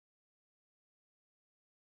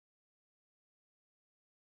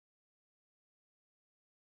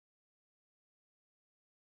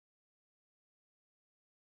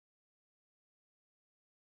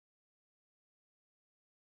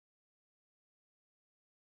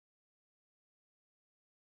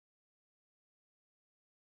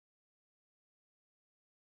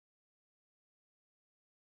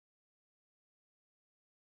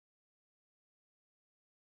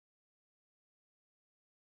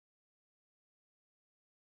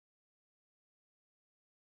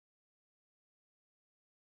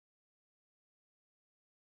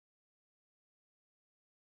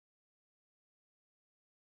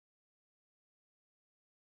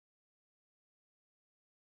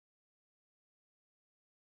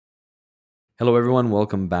Hello, everyone.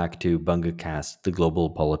 Welcome back to BungaCast, the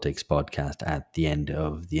global politics podcast at the end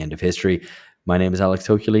of history. My name is Alex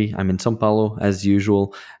Tokili. I'm in São Paulo as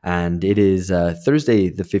usual, and it is Thursday,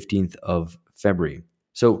 the 15th of February.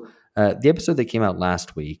 The episode that came out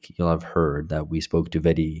last week, you'll have heard that we spoke to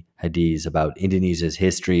Vedi Hadiz about Indonesia's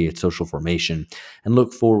history, its social formation, and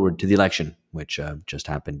look forward to the election, which just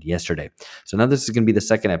happened yesterday. So now this is going to be the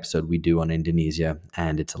second episode we do on Indonesia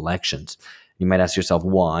and its elections. You might ask yourself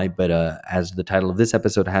why, but as the title of this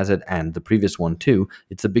episode has it, and the previous one too,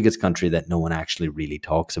 it's the biggest country that no one actually really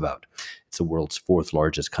talks about. It's the world's fourth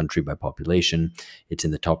largest country by population. It's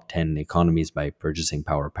in the top 10 economies by purchasing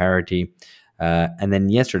power parity. And then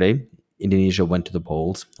yesterday, Indonesia went to the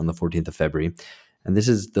polls on the 14th of February, and this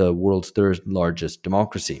is the world's third largest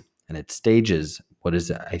democracy. And it stages what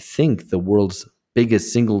is, I think, the world's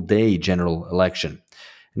biggest single day general election.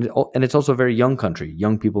 And it's also a very young country.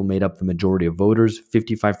 Young people made up the majority of voters,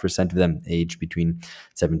 55% of them aged between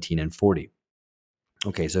 17 and 40.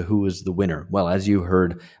 Okay, so who was the winner? Well, as you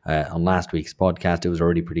heard on last week's podcast, it was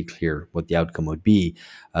already pretty clear what the outcome would be.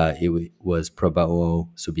 Was Prabowo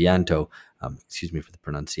Subianto. Excuse me for the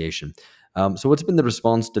pronunciation. So what's been the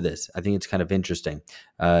response to this? I think it's kind of interesting.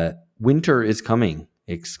 Winter is coming,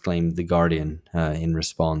 exclaimed The Guardian in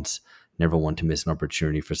response. Never want to miss an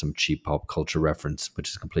opportunity for some cheap pop culture reference, which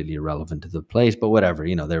is completely irrelevant to the place, but whatever,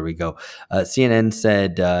 there we go. CNN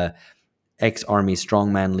said ex-army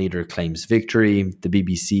strongman leader claims victory. The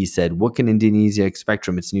BBC said, what can Indonesia expect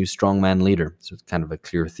from its new strongman leader? So it's kind of a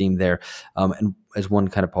clear theme there. And as one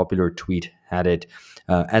kind of popular tweet had it,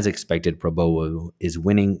 as expected, Prabowo is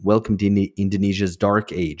winning. Welcome to Indonesia's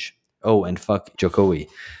dark age. Oh, and fuck Jokowi.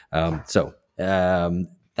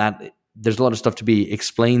 That there's a lot of stuff to be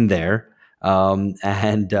explained there.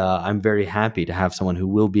 And I'm very happy to have someone who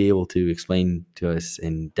will be able to explain to us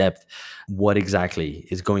in depth what exactly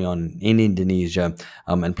is going on in Indonesia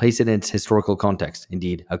and place it in its historical context.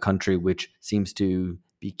 Indeed, a country which seems to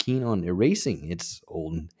be keen on erasing its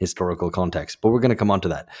own historical context. But we're going to come on to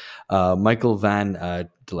that. Michael Vann,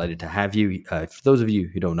 delighted to have you. For those of you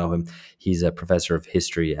who don't know him, he's a professor of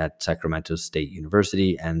history at Sacramento State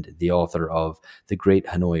University and the author of The Great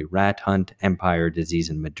Hanoi Rat Hunt, Empire, Disease,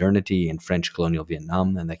 and Modernity in French Colonial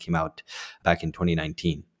Vietnam, and that came out back in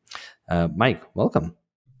 2019. Mike, welcome.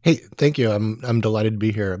 Hey, thank you. I'm delighted to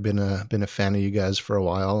be here. I've been a fan of you guys for a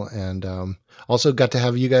while, and also got to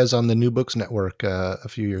have you guys on the New Books Network a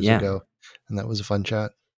few years ago, and that was a fun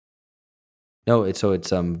chat. No, it's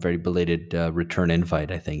very belated return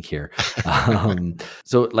invite, I think here.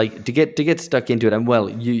 So like to get stuck into it, and well,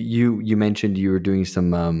 you mentioned you were doing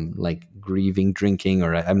some like grieving drinking,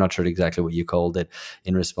 or I'm not sure exactly what you called it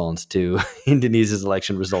in response to Indonesia's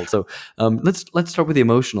election result. So let's start with the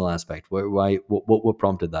emotional aspect. What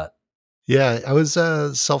prompted that? Yeah, I was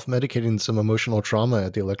self-medicating some emotional trauma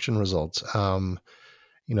at the election results.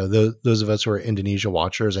 Those of us who are Indonesia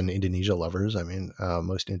watchers and Indonesia lovers, I mean,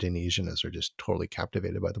 most Indonesians are just totally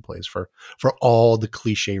captivated by the place for all the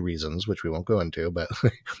cliche reasons, which we won't go into. But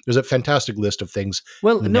there's a fantastic list of things.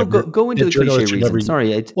 Well, no, go into the cliche reason.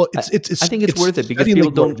 Sorry, Well, I think it's worth it because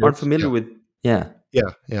people aren't familiar with. Yeah.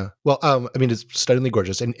 Yeah. Well, I mean, it's stunningly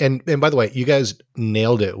gorgeous, and by the way, you guys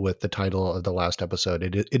nailed it with the title of the last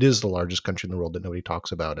episode. It is the largest country in the world that nobody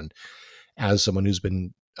talks about, and as someone who's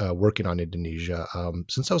been working on Indonesia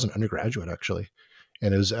since I was an undergraduate, actually,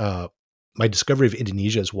 and it was my discovery of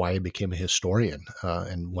Indonesia is why I became a historian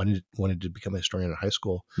and wanted to become a historian in high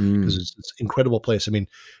school because it's an incredible place. I mean,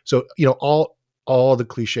 so all the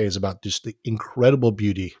cliches about just the incredible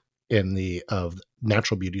beauty of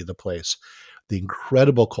natural beauty of the place, the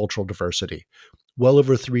incredible cultural diversity, well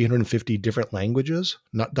over 350 different languages,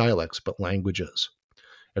 not dialects, but languages.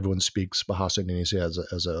 Everyone speaks Bahasa Indonesia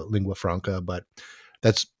as a lingua franca, but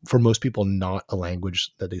that's for most people not a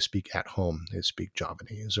language that they speak at home. They speak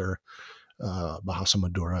Javanese or Bahasa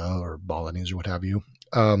Madura or Balinese or what have you.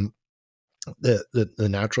 The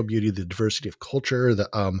natural beauty, the diversity of culture,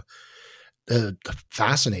 the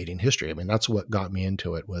fascinating history. I mean, that's what got me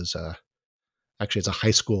into it. Was actually as a high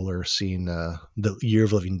schooler seeing the Year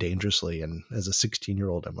of Living Dangerously, and as a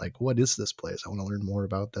 16-year-old, I'm like, what is this place? I want to learn more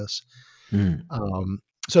about this.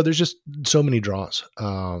 So there's just so many draws,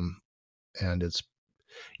 and it's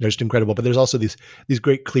just incredible. But there's also these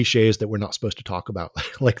great cliches that we're not supposed to talk about,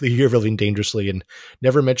 like the Year of Living Dangerously, and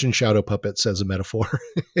never mention shadow puppets as a metaphor.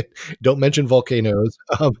 Don't mention volcanoes,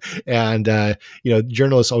 and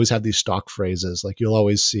journalists always have these stock phrases. Like you'll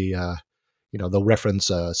always see, they'll reference,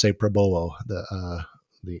 say, Prabowo,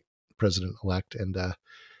 the president elect, and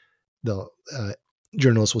the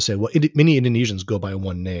journalists will say, well, many Indonesians go by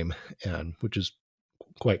one name, and which is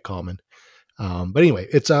quite common. But anyway,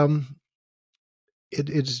 it's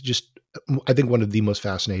it's just, I think, one of the most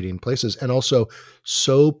fascinating places, and also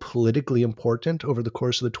so politically important over the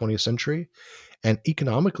course of the 20th century, and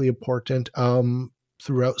economically important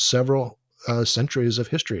throughout several centuries of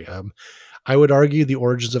history. I would argue the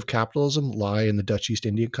origins of capitalism lie in the Dutch East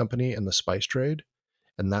India Company and the spice trade,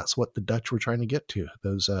 and that's what the Dutch were trying to get to,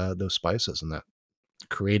 those spices, and that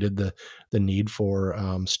created the need for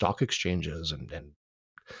stock exchanges and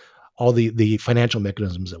all the financial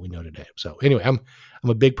mechanisms that we know today. So anyway, I'm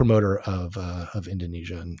a big promoter of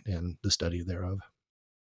Indonesia and the study thereof.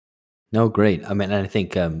 No, great. I mean, and I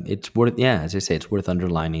think it's worth, yeah, as I say, it's worth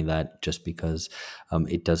underlining that just because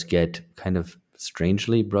it does get kind of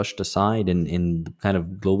strangely brushed aside in the kind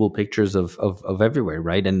of global pictures of everywhere,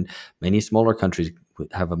 right? And many smaller countries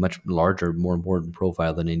have a much larger, more important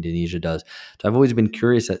profile than Indonesia does. So I've always been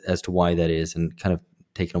curious as to why that is, and kind of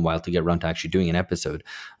taken a while to get around to actually doing an episode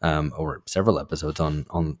or several episodes on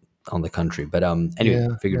the country. But anyway,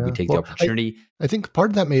 Yeah, figured we'd yeah. take the Well, opportunity. I think part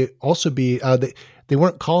of that may also be they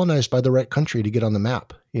weren't colonized by the right country to get on the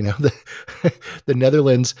map. You know, the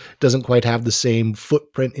Netherlands doesn't quite have the same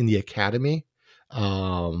footprint in the academy.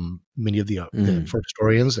 Many of Mm, for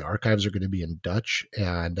historians, the archives are going to be in Dutch,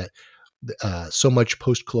 and so much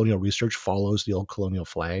post-colonial research follows the old colonial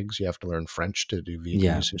flags. You have to learn French to do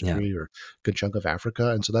yeah, Vietnamese yeah. history or a good chunk of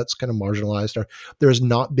Africa, and so that's kind of marginalized. There has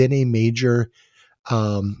not been a major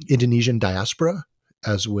Indonesian diaspora,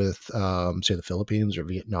 as with say the Philippines or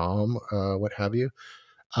Vietnam, what have you.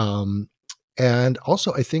 Um, and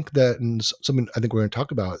also, I think that, and something I think we're going to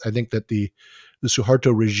talk about, I think that the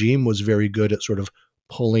Suharto regime was very good at sort of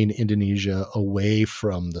pulling Indonesia away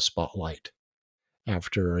from the spotlight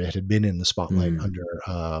after it had been in the spotlight Mm. under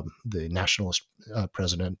the nationalist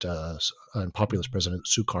president and populist president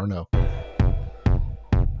Sukarno.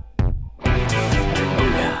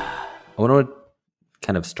 I want to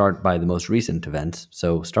kind of start by the most recent events.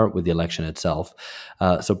 So start with the election itself.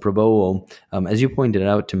 So Prabowo, as you pointed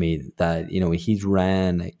out to me, that he's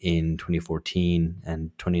ran in 2014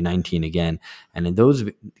 and 2019 again, and in those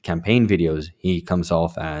campaign videos, he comes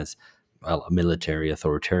off as, well, a military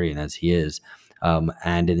authoritarian, as he is,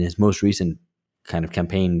 and in his most recent kind of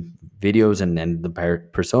campaign videos and the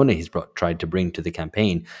persona he's tried to bring to the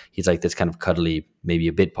campaign, he's like this kind of cuddly, maybe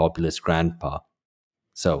a bit populist grandpa.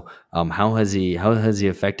 So, how has he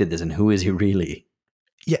affected this, and who is he really?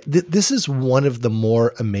 Yeah, this is one of the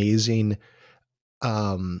more amazing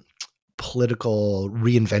um, political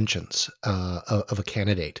reinventions of a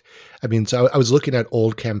candidate. I mean, so I was looking at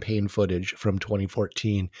old campaign footage from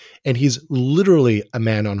 2014, and he's literally a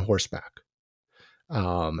man on horseback.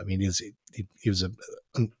 I mean, he was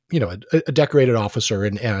a decorated officer,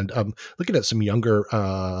 and looking at some younger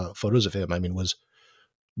photos of him, I mean, was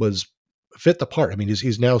fit the part. I mean,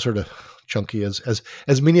 he's now sort of chunky as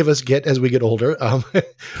many of us get as we get older.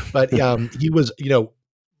 But he was,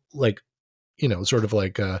 like sort of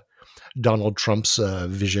like Donald Trump's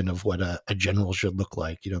vision of what a general should look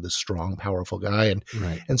like. This strong, powerful guy, and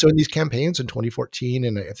Right. and so in these campaigns in 2014,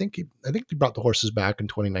 and I think he brought the horses back in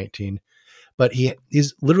 2019. But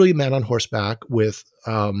he's literally a man on horseback with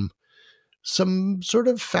some sort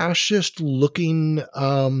of fascist looking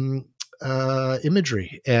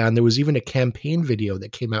imagery. And there was even a campaign video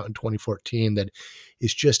that came out in 2014 that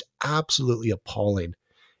is just absolutely appalling.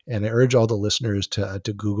 And I urge all the listeners to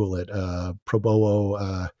Google it,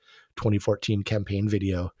 Probowo 2014 campaign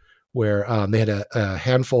video, where they had a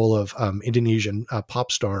handful of Indonesian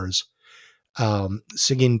pop stars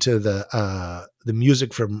singing to the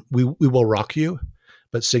music from We Will Rock You,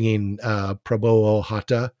 but singing Prabowo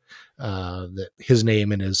Hatta, his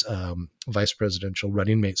name and his vice presidential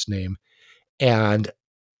running mate's name, and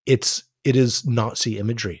it is Nazi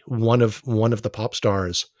imagery. One of the pop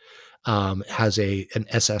stars has an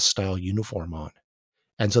SS style uniform on,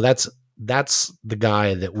 and so that's the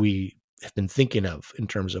guy that we have been thinking of in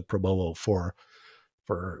terms of Prabowo for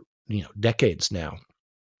decades now.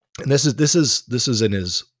 And this is in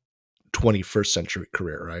his 21st century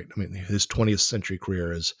career, right? I mean, his 20th century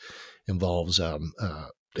career involves an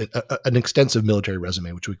extensive military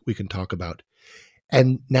resume, which we can talk about.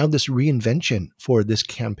 And now this reinvention for this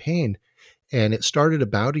campaign, and it started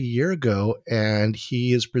about a year ago, and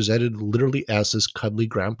he is presented literally as this cuddly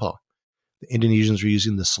grandpa. The Indonesians are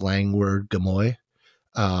using the slang word "gamoy"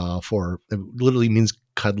 for it literally means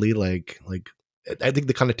cuddly, like. I think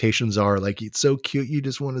the connotations are like it's so cute you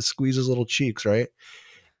just want to squeeze his little cheeks, right?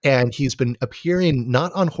 And he's been appearing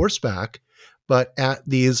not on horseback, but at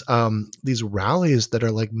these rallies that are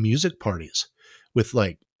like music parties with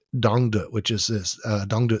like dangdut, which is this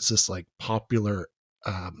dangdut's this like popular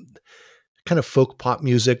um, kind of folk pop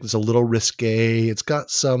music. It's a little risque. It's got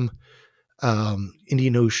some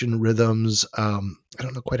Indian Ocean rhythms. I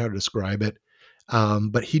don't know quite how to describe it,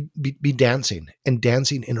 but he'd be dancing and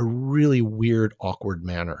dancing in a really weird, awkward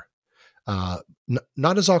manner. Uh,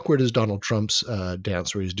 not as awkward as Donald Trump's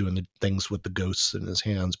dance, where he's doing the things with the ghosts in his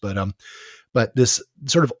hands, but this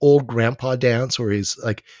sort of old grandpa dance where he's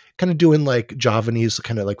like kind of doing like Javanese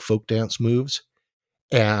kind of like folk dance moves,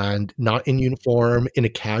 and not in uniform, in a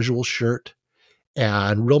casual shirt,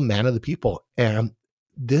 and real man of the people. And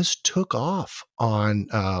this took off on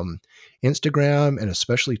Instagram and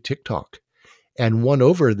especially TikTok, and won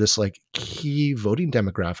over this like key voting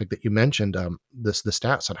demographic that you mentioned. This the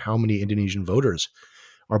stats on how many Indonesian voters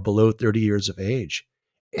are below 30 years of age,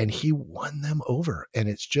 and he won them over. And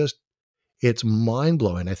it's mind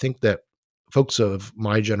blowing. I think that folks of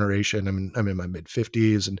my generation, I'm in my mid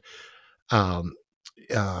 50s, and um,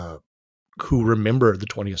 uh, who remember the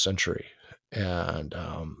 20th century, and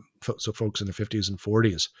so folks in the 50s and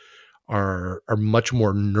 40s are much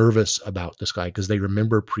more nervous about this guy because they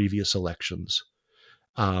remember previous elections.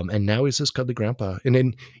 And now he's this cuddly grandpa, and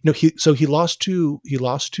then he lost to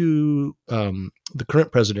the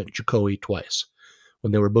current president Jokowi twice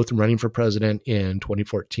when they were both running for president in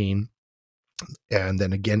 2014 and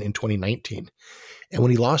then again in 2019. And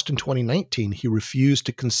when he lost in 2019, he refused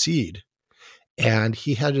to concede, and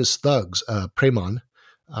he had his thugs, Preman.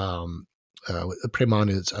 Um, Preman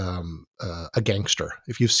is a gangster.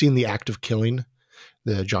 If you've seen The Act of Killing,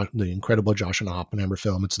 the incredible Josh and Oppenheimer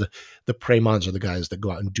film, it's the Premons are the guys that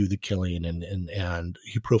go out and do the killing, and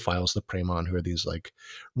he profiles the Preman, who are these like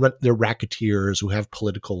they're racketeers who have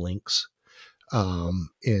political links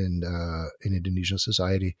in Indonesian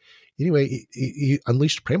society. Anyway, he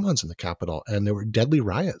unleashed Premons in the capital, and there were deadly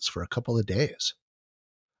riots for a couple of days.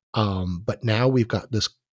 But now we've got this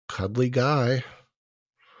cuddly guy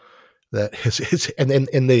that is and then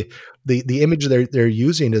and the image they're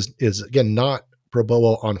using is again not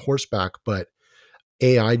Prabowo on horseback, but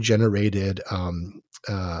AI generated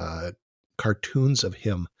cartoons of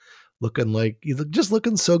him looking like just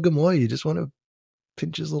looking so gamoy. You just want to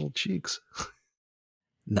pinch his little cheeks.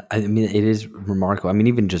 No, I mean, it is remarkable. I mean,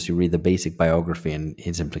 even just you read the basic biography and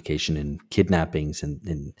his implication in kidnappings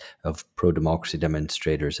and of pro-democracy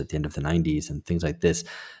demonstrators at the end of the 90s and things like this.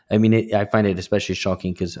 I mean, I find it especially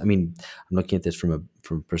shocking because, I mean, I'm looking at this from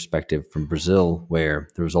perspective from Brazil, where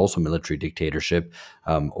there was also military dictatorship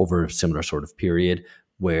over a similar sort of period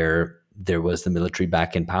where there was the military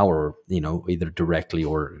back in power, either directly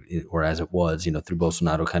or as it was, through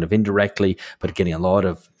Bolsonaro, kind of indirectly, but getting a lot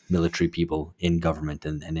of military people in government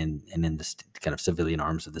and in the kind of civilian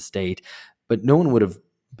arms of the state. But no one would have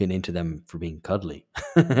been into them for being cuddly.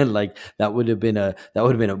 Like that would have been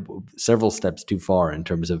several steps too far in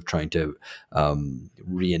terms of trying to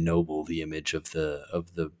re-ennoble the image of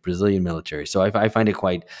the Brazilian military. So I find it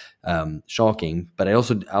quite shocking. But I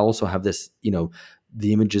also have this,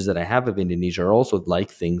 the images that I have of Indonesia are also like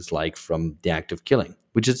things like from the act of killing,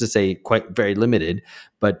 which is to say quite very limited.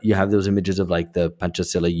 But you have those images of like the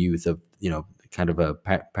Pancasila youth of, kind of a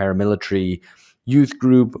paramilitary youth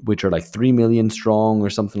group, which are like 3 million strong or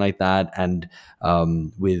something like that. And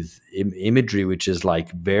with imagery, which is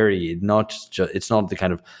like very, it's not the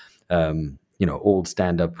kind of, old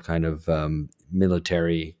stand-up kind of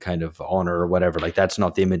military kind of honor or whatever. Like that's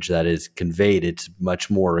not the image that is conveyed. It's much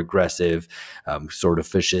more aggressive, sort of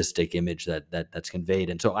fascistic image that's conveyed.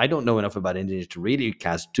 And so I don't know enough about Indonesia to really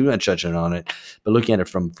cast too much judgment on it. But looking at it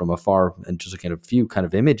from afar and just looking at a few kind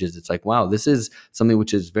of images, it's like, wow, this is something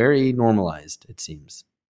which is very normalized, it seems.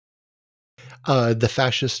 The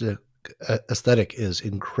fascist aesthetic is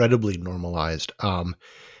incredibly normalized,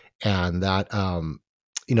 and that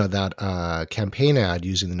campaign ad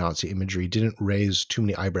using the Nazi imagery didn't raise too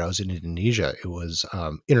many eyebrows in Indonesia. It was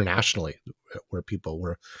internationally where people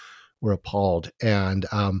were appalled. And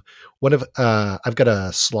I've got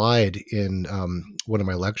a slide in one of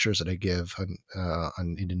my lectures that I give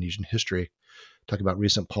on Indonesian history, talking about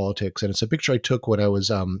recent politics. And it's a picture I took when I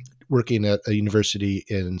was working at a university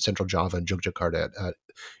in Central Java in Yogyakarta at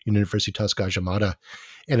Universitas Gadjah Mada.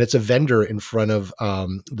 And it's a vendor in front of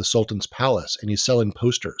the Sultan's palace, and he's selling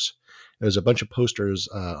posters. There's a bunch of posters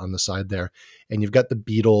on the side there, and you've got the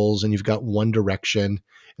Beatles, and you've got One Direction,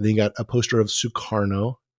 and then you got a poster of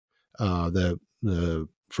Sukarno, the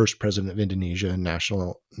first president of Indonesia and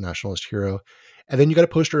nationalist hero, and then you got a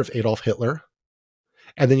poster of Adolf Hitler,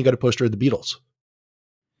 and then you got a poster of the Beatles.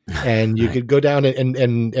 And you Right. could go down and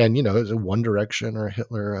there's a One Direction or a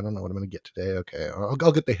Hitler. I don't know what I'm going to get today. Okay,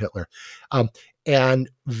 I'll get the Hitler, and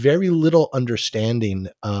very little understanding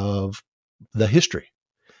of the history,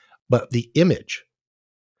 but the image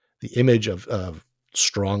of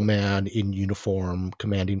strongman in uniform,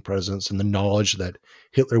 commanding presence, and the knowledge that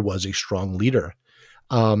Hitler was a strong leader,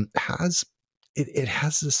 has it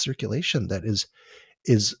has this circulation that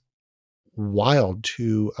is wild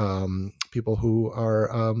to people who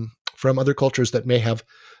are from other cultures that may have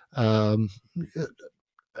um,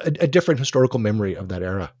 a different historical memory of that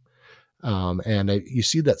era. You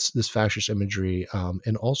see that this fascist imagery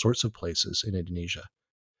in all sorts of places in Indonesia.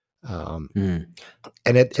 Um, Mm.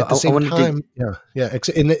 and So at the I same want to dig. time,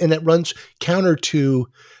 and it runs counter to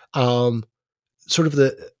um, sort of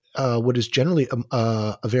the what is generally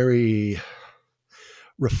a very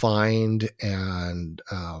refined and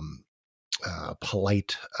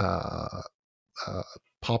polite uh,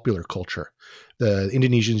 popular culture. The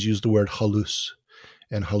Indonesians use the word halus,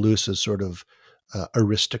 and halus is sort of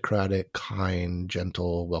aristocratic, kind,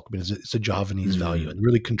 gentle, welcoming. It's a Javanese value, and Mm,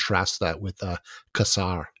 really contrasts that with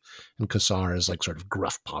kasar. And kasar is like sort of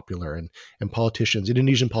gruff, popular, and politicians,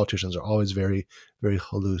 Indonesian politicians, are always very, very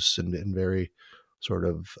halus and very sort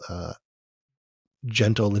of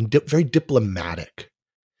gentle and very diplomatic.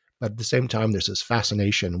 But at the same time, there's this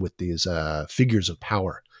fascination with these figures of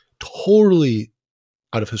power, totally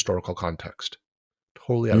out of historical context,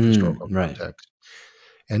 totally out of historical right. context.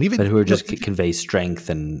 And even, But who are just convey strength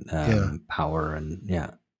and yeah, power and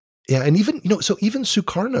yeah. yeah, and even so even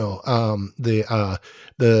Sukarno,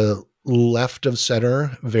 the left of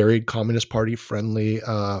center, very Communist Party friendly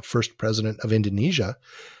first president of Indonesia,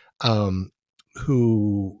 um,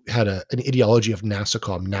 who had an ideology of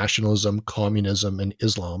Nasacom, nationalism, communism, and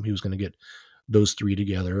Islam. He was going to get those three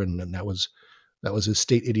together, and that was his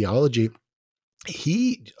state ideology.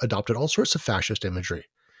 He adopted all sorts of fascist imagery.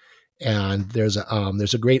 And there's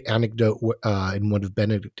a great anecdote in one of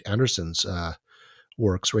Benedict Anderson's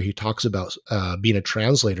works where he talks about being a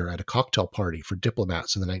translator at a cocktail party for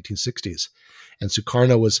diplomats in the 1960s. And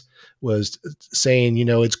Sukarno was saying,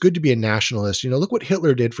 it's good to be a nationalist. Look what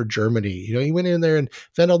Hitler did for Germany. He went in there and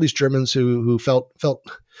found all these Germans who felt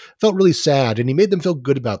really sad, and he made them feel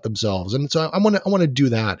good about themselves. And so I want to do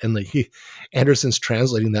that. And Anderson's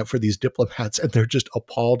translating that for these diplomats, and they're just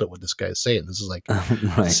appalled at what this guy is saying. This is like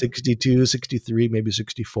Right. 62, 63, maybe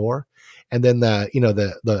 64. And then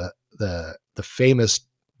the famous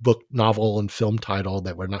book, novel, and film title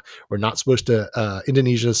that we're not supposed to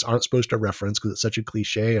Indonesians aren't supposed to reference because it's such a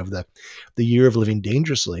cliche of the year of living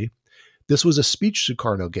dangerously. This was a speech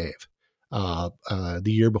Sukarno gave the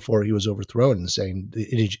year before he was overthrown, and saying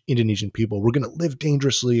the Indonesian people, we're going to live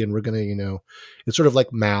dangerously, and we're going to, it's sort of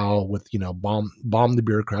like Mao with, bomb the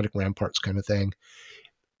bureaucratic ramparts kind of thing.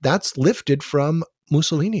 That's lifted from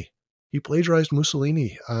Mussolini. He plagiarized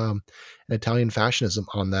Mussolini, Italian fascism,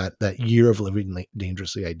 on that year of living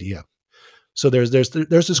dangerously idea. So there's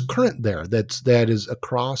this current there that is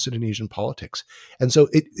across Indonesian politics, and so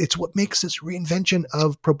it's what makes this reinvention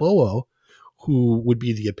of Prabowo, who would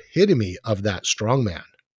be the epitome of that strongman.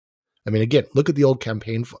 I mean, again, look at the old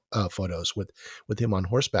campaign photos with him on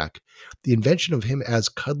horseback. The invention of him as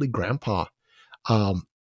cuddly grandpa, um,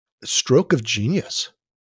 stroke of genius.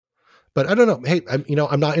 But I don't know. Hey,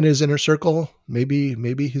 I'm not in his inner circle. Maybe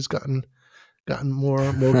he's gotten more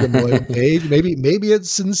of the loyal page. Maybe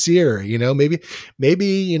it's sincere.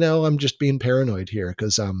 Maybe I'm just being paranoid here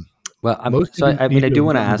because Well, most I mean, I Indonesian do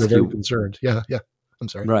want to authorities are ask very you. concerned. Yeah, yeah. I'm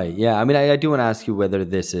sorry. Right. Yeah. I mean, I do want to ask you whether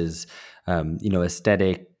this is,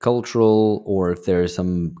 aesthetic, cultural, or if there's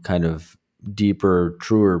some kind of deeper,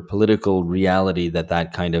 truer political reality that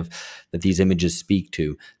these images speak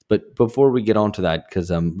to. But before we get on to that, because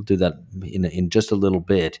we'll do that in just a little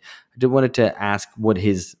bit, I did wanted to ask what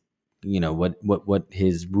his, what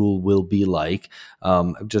his rule will be like.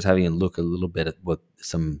 I'm just having a look a little bit at what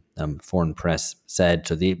some foreign press said.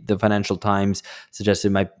 So the Financial Times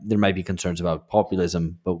suggested there might be concerns about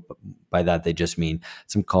populism, but by that they just mean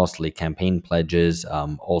some costly campaign pledges.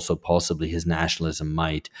 Also, possibly his nationalism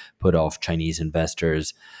might put off Chinese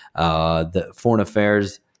investors. The Foreign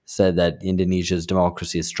Affairs said that Indonesia's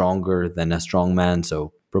democracy is stronger than a strong man,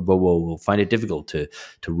 so Prabowo will find it difficult to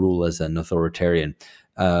rule as an authoritarian.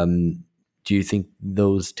 Do you think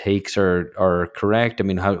those takes are correct? I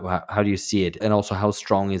mean, how do you see it, and also how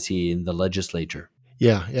strong is he in the legislature?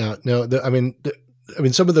 Yeah, yeah. No, I mean,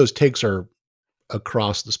 some of those takes are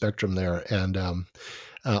across the spectrum there, and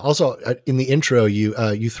also in the intro, you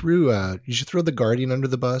should throw the Guardian under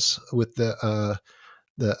the bus with the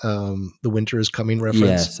winter is coming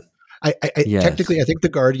reference. Yes, I yes. technically I think the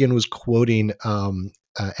Guardian was quoting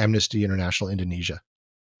Amnesty International Indonesia.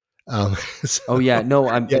 So Oh yeah, no,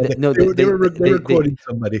 I'm yeah, no, they were quoting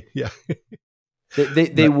somebody. Yeah, they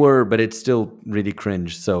but were, but it's still really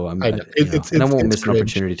cringe. So I know and I won't miss an cringe.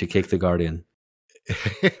 opportunity to kick the Guardian.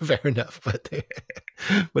 Fair enough, but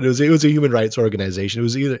but it was a human rights organization. It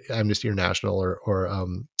was either Amnesty International or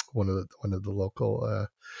one of the local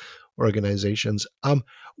organizations.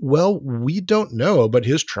 Well, we don't know, but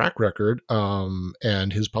his track record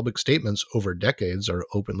and his public statements over decades are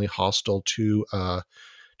openly hostile to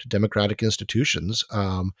democratic institutions.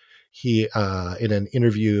 He in an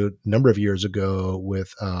interview a number of years ago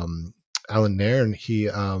with Alan Nairn, he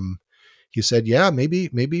said, "Yeah, maybe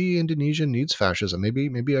Indonesia needs fascism.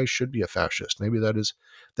 Maybe I should be a fascist. Maybe that is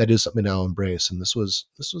something I'll embrace." And this was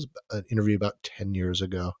an interview about 10 years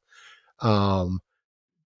ago, um,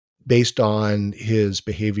 based on his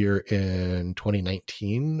behavior in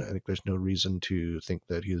 2019. I think there's no reason to think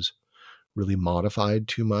that he's really modified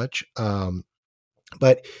too much.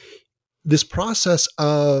 But this process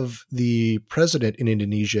of the president in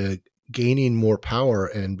Indonesia gaining more power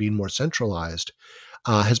and being more centralized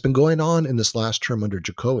has been going on in this last term under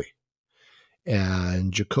Jokowi.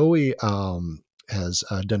 And Jokowi has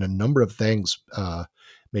done a number of things,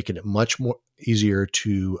 making it much more easier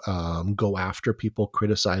to go after people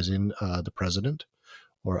criticizing the president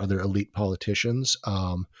or other elite politicians,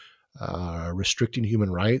 restricting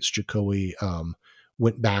human rights. Jokowi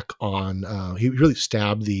went back on, he really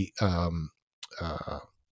stabbed the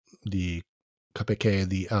KPK,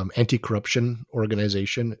 the anti-corruption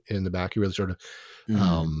organization, in the back. He really sort of Mm.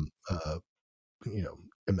 um,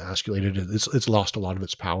 emasculated it. It's lost a lot of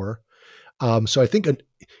its power. So I think,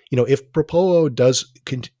 if Propolo does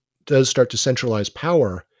start to centralize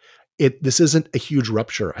power, this isn't a huge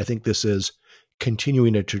rupture. I think this is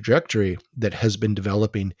continuing a trajectory that has been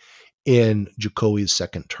developing in Jokowi's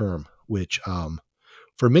second term, which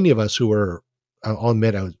for many of us who were, I'll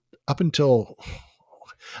admit, I was up until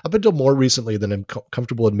more recently than I'm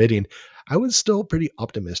comfortable admitting, I was still pretty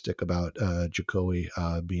optimistic about Jokowi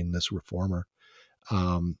being this reformer.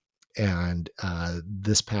 Um, and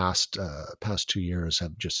this past 2 years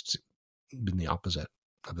have just been the opposite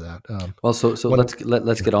of that. Well, so One, let's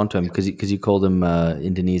yeah, get on to him, because you called him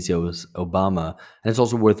Indonesia's Obama, and it's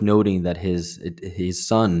also worth noting that his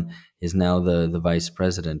son is now the vice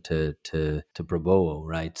president to Prabowo,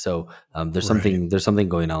 right? So right. there's something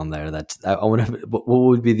going on there. That's I want to. What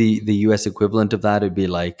would be the U.S. equivalent of that? It'd be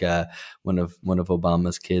like one of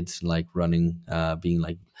Obama's kids, like running, being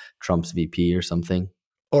like Trump's VP or something.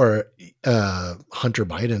 Or Hunter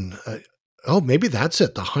Biden. Oh, maybe that's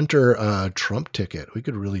it. The Hunter Trump ticket. We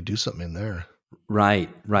could really do something in there. Right,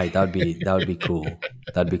 right. That would be cool.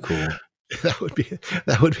 That'd be cool. that would be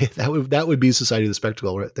that would be Society of the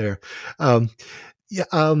Spectacle right there. Um, yeah.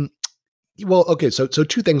 Well, okay. So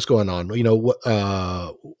two things going on.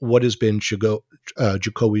 What has been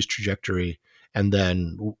Jokowi's trajectory, and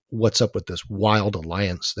then what's up with this wild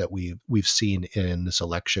alliance that we've seen in this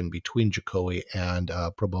election between Jokowi and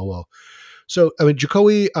Prabowo. So, I mean,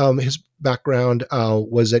 Jokowi, his background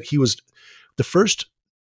was that he was the first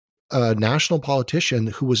national politician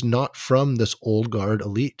who was not from this old guard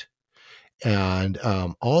elite. And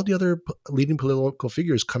all the other leading political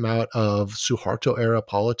figures come out of Suharto era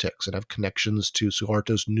politics and have connections to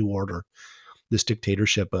Suharto's New Order, this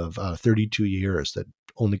dictatorship of 32 years that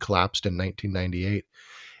only collapsed in 1998.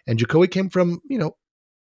 And Jokowi came from,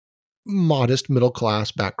 modest middle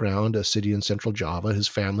class background, a city in central Java. His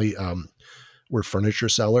family were furniture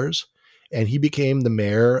sellers. And he became the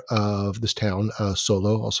mayor of this town,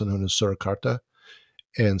 Solo, also known as Surakarta,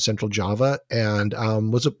 in central Java, and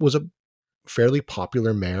was a fairly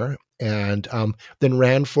popular mayor, and then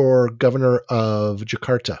ran for governor of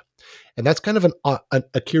Jakarta. And that's kind of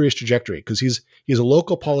a curious trajectory, because he's a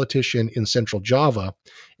local politician in central Java,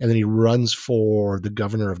 and then he runs for the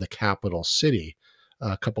governor of the capital city,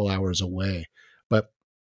 a couple hours away. But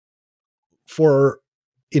for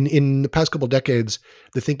in the past couple of decades,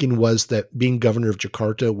 the thinking was that being governor of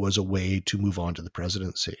Jakarta was a way to move on to the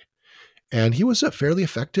presidency. And he was a fairly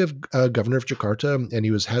effective governor of Jakarta, and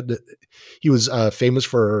he was famous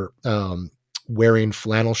for wearing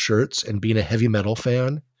flannel shirts and being a heavy metal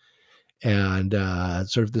fan, and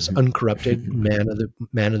sort of this uncorrupted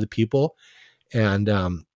man of the people.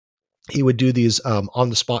 And he would do these on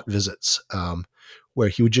the spot visits, where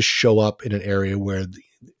he would just show up in an area where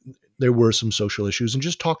there were some social issues and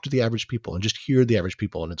just talk to the average people and just hear the average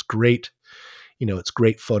people. And it's great, it's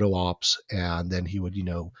great photo ops. And then he would,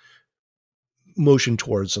 motion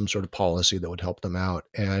towards some sort of policy that would help them out.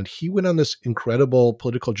 And he went on this incredible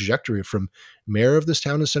political trajectory from mayor of this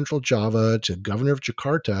town in central Java to governor of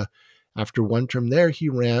Jakarta. After one term there, he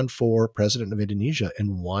ran for president of Indonesia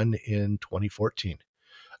and won in 2014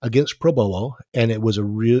 against Prabowo, and it was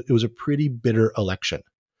a pretty bitter election.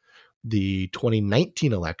 The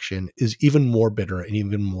 2019 election is even more bitter and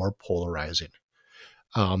even more polarizing.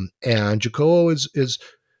 And Jokowi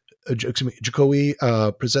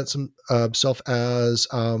presents himself as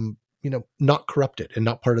not corrupted and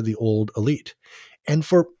not part of the old elite. And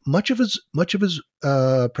for much of his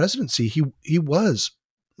presidency, he was.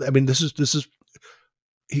 I mean, this is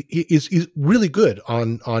he's really good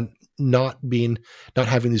on not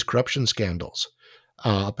having these corruption scandals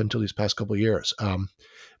up until these past couple of years.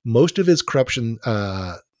 Most of his corruption,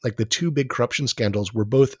 like the two big corruption scandals, were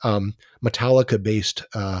both Metallica based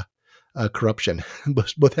corruption,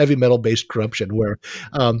 both heavy metal based corruption, where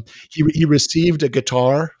he received a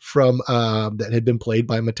guitar from that had been played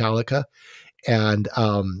by Metallica, and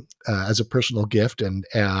as a personal gift, and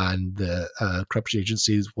the corruption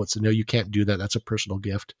agencies wants to know you can't do that. That's a personal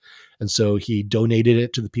gift, and so he donated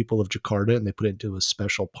it to the people of Jakarta, and they put it into a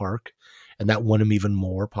special park, and that won him even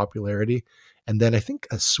more popularity. And then I think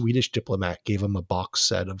a Swedish diplomat gave him a box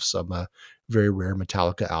set of some very rare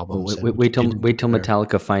Metallica Well, albums, wait, and wait, which wait till didn't wait till rare.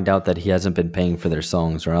 Metallica find out that he hasn't been paying for their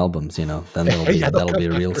songs or albums. Then Yeah, they'll that'll come be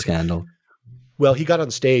a real after. scandal. Well, he got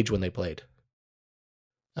on stage when they played.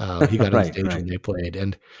 He got on Right, stage when right. they played,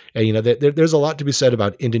 and there's a lot to be said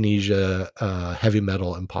about Indonesia heavy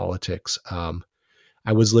metal and politics.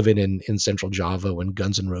 I was living in Central Java when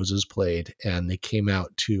Guns N' Roses played, and they came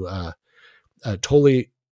out to a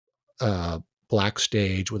totally uh, black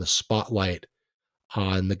stage with a spotlight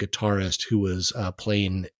on the guitarist who was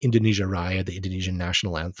playing Indonesia Raya, the Indonesian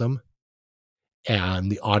national anthem, and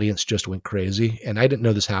the audience just went crazy. And I didn't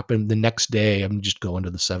know this happened. The next day, I'm just going to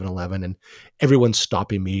the 7-Eleven, and everyone's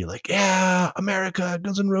stopping me like, "Yeah, America,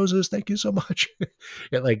 Guns N' Roses, thank you so much."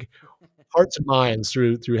 And like hearts and minds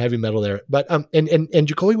through heavy metal there. But and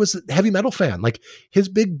Jacoby was a heavy metal fan. Like his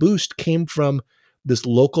big boost came from this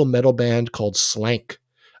local metal band called Slank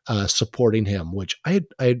supporting him, which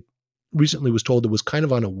I recently was told it was kind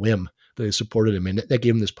of on a whim that they supported him, and that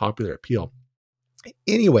gave him this popular appeal.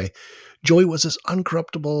 Anyway, Joey was this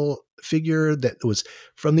uncorruptible figure that was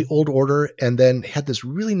from the old order, and then had this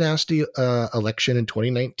really nasty election in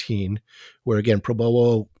 2019, where again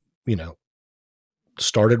Prabowo, you know,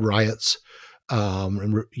 started riots.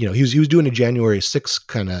 And he was doing a January 6th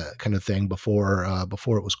kind of thing before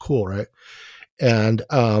it was cool, right? And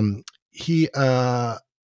he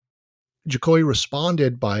Jokowi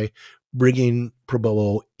responded by bringing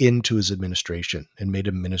Prabowo into his administration and made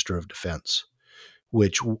him Minister of Defense,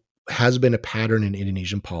 which has been a pattern in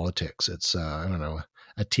Indonesian politics. It's I don't know,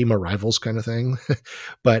 a team of rivals kind of thing.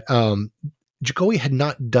 But Jokowi had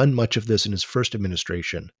not done much of this in his first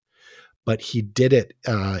administration, but he did it.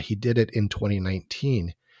 He did it in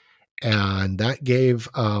 2019, and that gave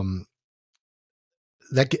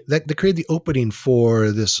that created the opening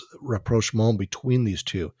for this rapprochement between these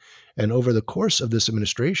two. And over the course of this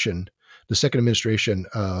administration, the second administration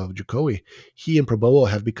of Jokowi, he and Prabowo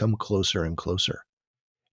have become closer and closer.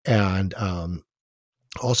 And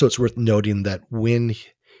also, it's worth noting that when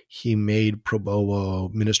he made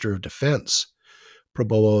Prabowo Minister of Defense,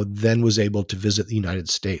 Prabowo then was able to visit the United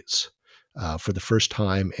States for the first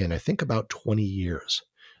time in, I think, about 20 years.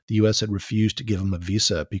 The U.S. had refused to give him a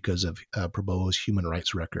visa because of Prabowo's human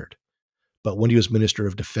rights record. But when he was Minister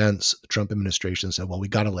of Defense, the Trump administration said, well, we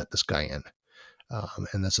got to let this guy in.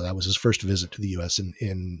 So that was his first visit to the U.S.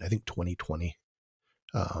 in I think, 2020.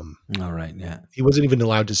 Um, All right, yeah. he wasn't even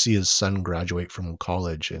allowed to see his son graduate from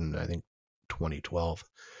college in, I think, 2012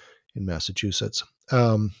 in Massachusetts.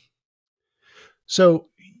 So,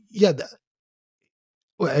 yeah,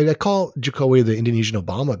 well, I call Jokowi the Indonesian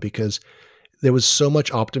Obama because there was so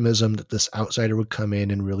much optimism that this outsider would come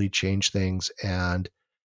in and really change things. And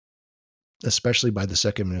especially by the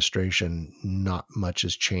second administration, not much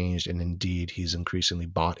has changed. And indeed, he's increasingly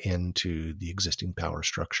bought into the existing power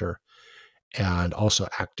structure and also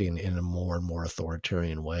acting in a more and more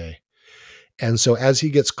authoritarian way. And so as he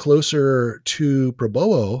gets closer to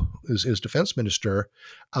Prabowo, his defense minister,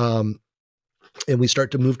 um, and we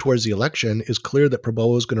start to move towards the election, it's clear that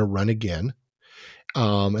Prabowo is going to run again.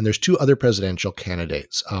 And there's two other presidential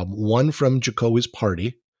candidates. One from Jokowi's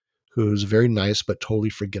party, who's a very nice but totally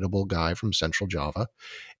forgettable guy from Central Java,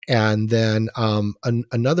 and then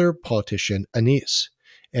another politician, Anis.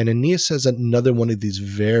 And Anis has another one of these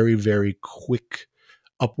very, very quick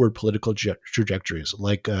upward political trajectories,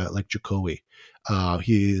 like Jokowi.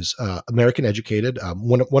 He's American educated.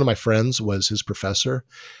 One of my friends was his professor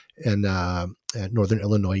at Northern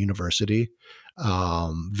Illinois University.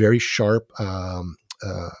 Very sharp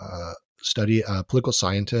study, political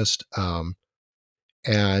scientist,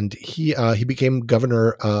 and he became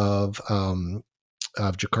governor of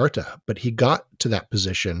Jakarta. But he got to that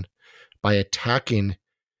position by attacking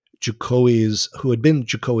who had been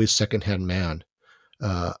Jokowi's second hand man,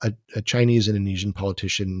 a Chinese Indonesian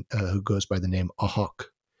politician who goes by the name Ahok.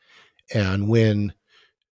 And when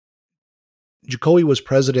Jokowi was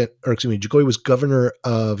president, or excuse me, Jokowi was governor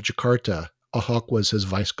of Jakarta, Ahok was his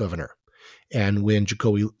vice governor. And when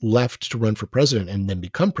Jokowi left to run for president and then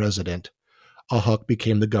become president, Ahok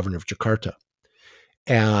became the governor of Jakarta.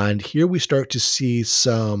 And here we start to see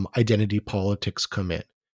some identity politics come in.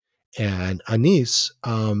 And Anis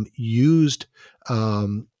used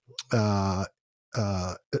um, uh,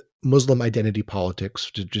 uh, Muslim identity politics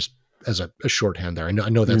to just as a shorthand there. I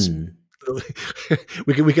know that's Hmm.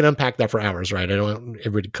 we can unpack that for hours, right? I don't want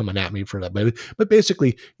everybody coming at me for that, but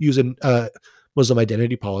basically using Muslim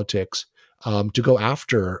identity politics to go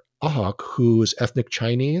after Ahok, who's ethnic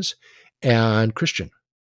Chinese and Christian,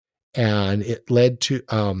 and it led to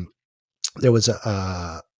there was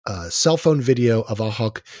a cell phone video of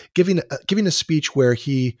Ahok giving a speech where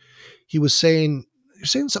he was saying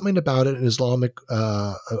something about an Islamic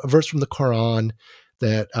a verse from the Quran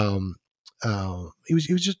that he was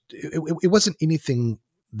just it wasn't anything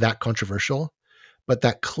that controversial, but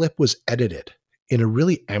that clip was edited in a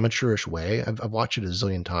really amateurish way. I've watched it a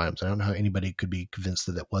zillion times. I don't know how anybody could be convinced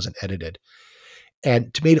that it wasn't edited,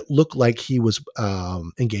 and to make it look like he was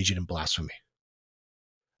engaging in blasphemy.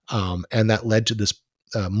 And that led to this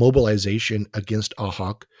mobilization against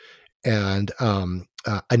Ahok. And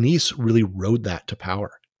Anis really rode that to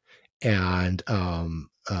power and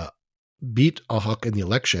beat Ahok in the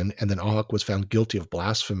election. And then Ahok was found guilty of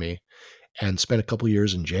blasphemy and spent a couple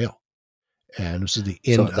years in jail. And this is the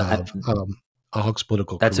So end of Ahok's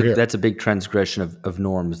political career. that's a big transgression of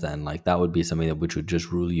norms. Then, like that would be something that which would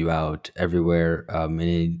just rule you out everywhere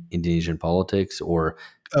in Indonesian politics, or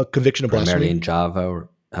Conviction of primarily blasphemy. in Java, or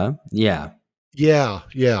huh? Yeah. Yeah,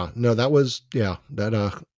 yeah. No, that was yeah, that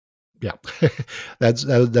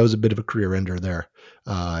was a bit of a career ender there,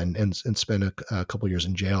 and spent a couple years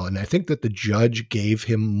in jail. And I think that the judge gave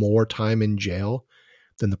him more time in jail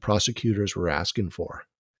than the prosecutors were asking for,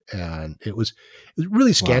 and it was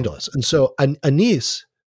really Wow. scandalous. And so Anis,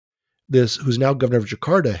 this who's now governor of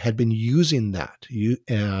Jakarta, had been using that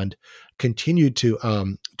and continued to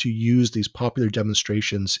use these popular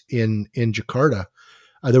demonstrations in Jakarta.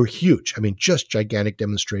 They were huge. I mean, just gigantic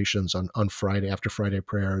demonstrations on Friday after Friday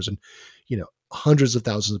prayers, and hundreds of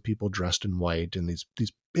thousands of people dressed in white, and these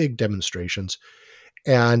big demonstrations.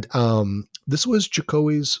 And this was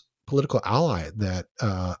Jokowi's political ally that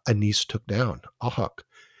Anis took down, Ahok.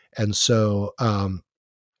 And so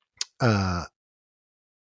uh,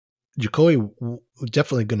 Jokowi was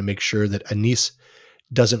definitely going to make sure that Anis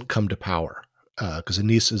doesn't come to power, because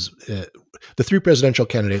Anis is the three presidential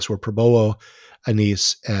candidates were Prabowo,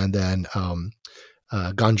 Anis, and then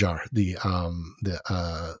Ganjar, the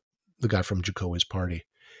guy from Jokowi's party.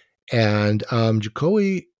 And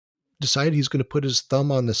Jokowi decided he's going to put his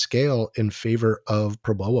thumb on the scale in favor of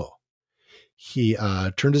Prabowo. He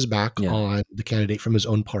turned his back Yeah. on the candidate from his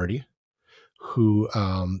own party, who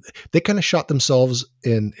they kind of shot themselves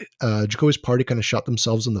in Jokowi's party kind of shot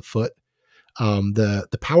themselves in the foot.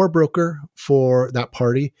 The power broker for that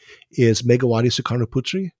party is Megawati Sukarno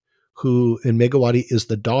Putri, who in Megawati is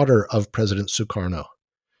the daughter of President Sukarno.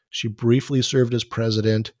 She briefly served as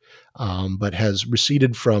president, but has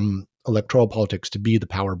receded from electoral politics to be the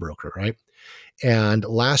power broker, right? And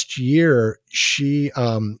last year, she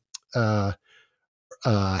had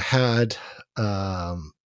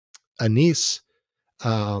Anis,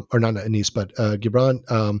 or not Anis, but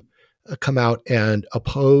Gibran, come out and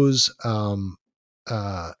oppose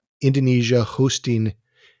Indonesia hosting,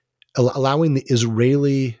 allowing the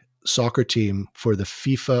Israeli soccer team for the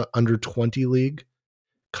FIFA Under 20 League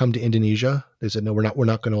come to Indonesia. They said, no, we're not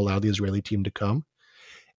going to allow the Israeli team to come.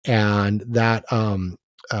 And that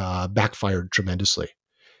backfired tremendously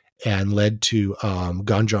and led to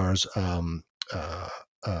Ganjar's uh,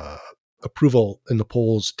 uh, approval in the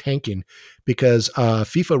polls tanking, because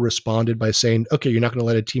FIFA responded by saying, okay, you're not going to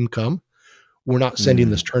let a team come. We're not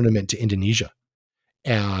sending this Mm. tournament to Indonesia.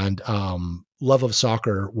 And love of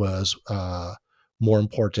soccer was more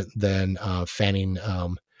important than fanning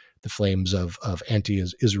the flames of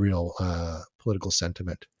anti-Israel political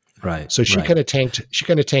sentiment. Right. So she Right. kind of tanked. She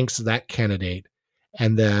kind of tanks that candidate,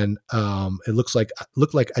 and then it looked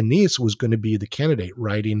like Anis was going to be the candidate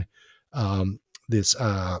writing um, this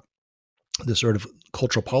this sort of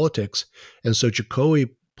cultural politics, and so Jokowi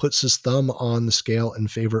puts his thumb on the scale in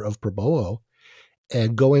favor of Prabowo,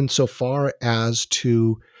 and going so far as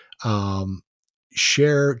to um,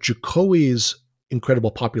 share Jokowi's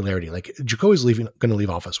incredible popularity. Like Jokowi's going to leave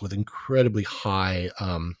office with incredibly high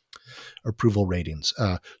approval ratings.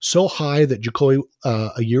 So high that Jokowi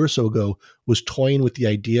a year or so ago was toying with the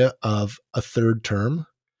idea of a third term,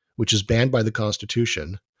 which is banned by the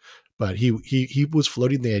Constitution. But he was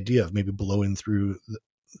floating the idea of maybe blowing through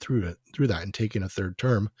that and taking a third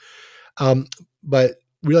term. But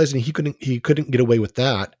realizing he couldn't get away with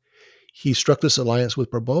that, he struck this alliance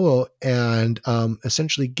with Prabowo and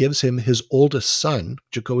essentially gives him his oldest son,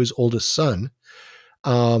 Jokowi's oldest son,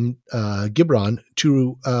 Gibran,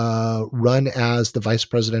 to run as the vice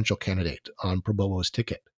presidential candidate on Prabowo's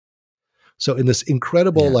ticket. So in this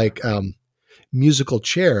incredible Yeah. musical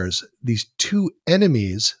chairs, these two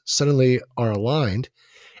enemies suddenly are aligned,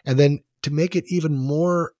 and then to make it even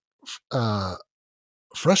more uh,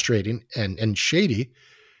 frustrating and shady,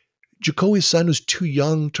 Jokowi's son was too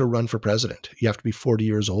young to run for president. You have to be 40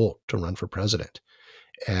 years old to run for president,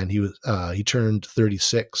 and he turned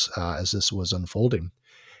 36 as this was unfolding.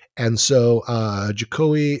 And so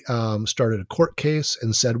Jokowi started a court case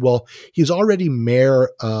and said, well, he's already mayor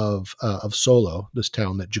of Solo, this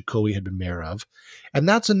town that Jokowi had been mayor of, and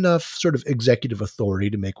that's enough sort of executive authority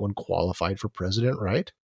to make one qualified for president,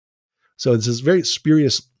 right? So it's this very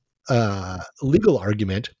spurious legal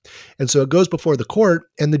argument. And so it goes before the court,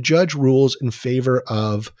 and the judge rules in favor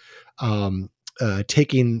of um,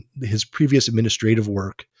 taking his previous administrative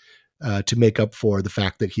work to make up for the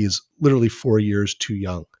fact that he's literally 4 years too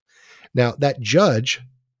young. Now, that judge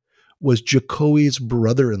was Jokowi's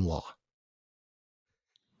brother-in-law.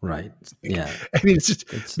 Right. Yeah. I mean, it's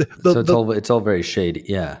just It's the so it's all very shady.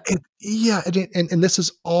 Yeah. yeah, and this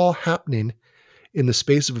is all happening in the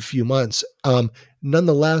space of a few months.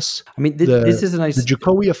 Nonetheless, I mean, this the is a the nice.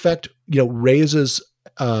 Jokowi effect, raises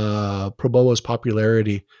Prabowo's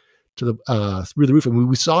popularity to the through the roof. I mean,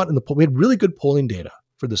 we saw it in the poll. We had really good polling data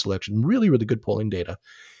for this election, really, really good polling data.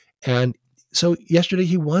 And so yesterday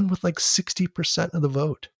he won with like 60% of the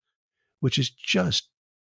vote, which is just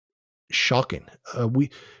shocking.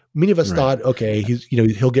 Many of us Right. thought, okay,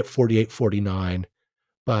 he'll get 48, 49,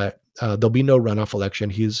 but there'll be no runoff election.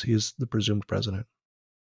 He's the presumed president.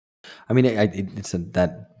 I mean,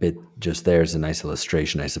 that bit just there is a nice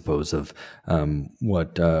illustration, I suppose, of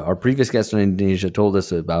what our previous guest on Indonesia told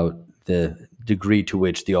us about the degree to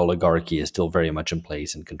which the oligarchy is still very much in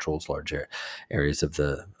place and controls large areas of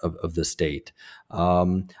the state. I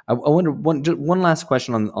wonder one last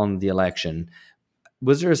question on the election.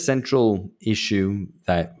 Was there a central issue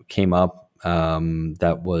that came up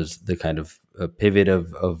that was the kind of pivot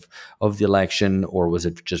of the election, or was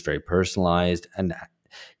it just very personalized? And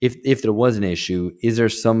if there was an issue, is there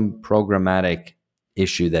some programmatic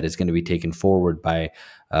issue that is going to be taken forward by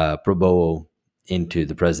Prabowo into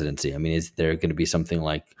the presidency? I mean, is there going to be something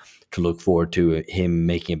like to look forward to him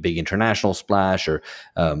making a big international splash, or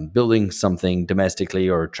building something domestically,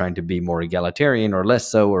 or trying to be more egalitarian or less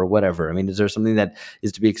so, or whatever? I mean, is there something that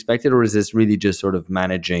is to be expected, or is this really just sort of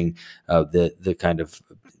managing the kind of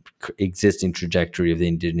existing trajectory of the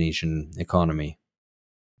Indonesian economy?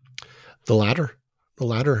 The latter, the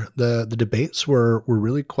latter. The debates were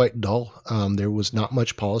really quite dull. There was not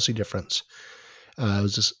much policy difference. It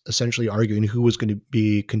was just essentially arguing who was going to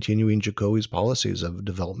be continuing Jokowi's policies of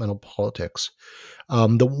developmental politics.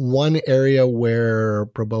 The one area where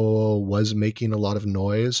Prabowo was making a lot of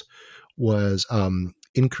noise was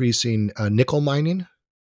increasing nickel mining,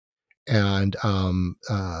 and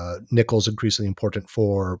nickel's increasingly important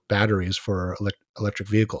for batteries for electric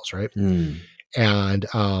vehicles, right? Hmm. And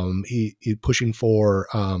he pushing for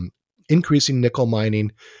increasing nickel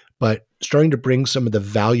mining, but starting to bring some of the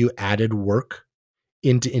value added work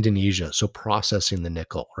into Indonesia. So processing the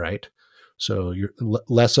nickel, right? So you're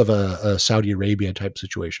less of a Saudi Arabia type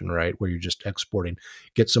situation, right, where you're just exporting.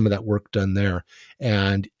 Get some of that work done there,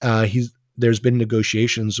 and there's been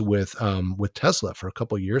negotiations with Tesla for a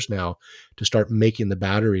couple of years now to start making the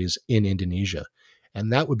batteries in Indonesia,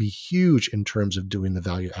 and that would be huge in terms of doing the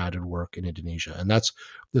value added work in Indonesia, and that's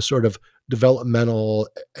the sort of developmental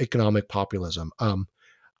economic populism.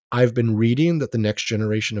 I've been reading that the next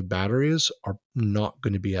generation of batteries are not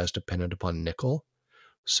going to be as dependent upon nickel,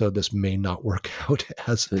 so this may not work out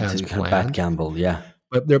as So as to kind of bat planned. gamble, yeah.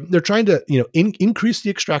 But they're trying to increase the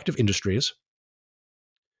extractive industries,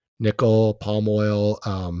 nickel, palm oil,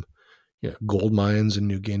 gold mines in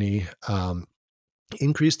New Guinea.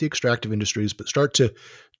 Increase the extractive industries, but start to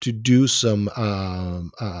do some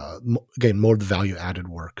again more of the value added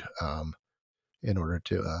work in order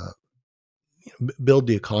to build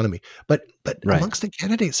the economy. But Right. amongst the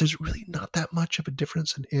candidates, there's really not that much of a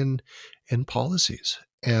difference in policies.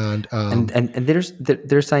 And And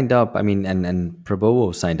they're signed up. I mean, and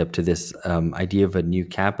Prabowo signed up to this idea of a new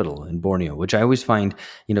capital in Borneo, which I always find,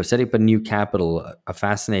 setting up a new capital a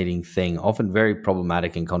fascinating thing, often very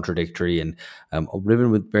problematic and contradictory, and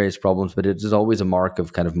riven with various problems. But it is always a mark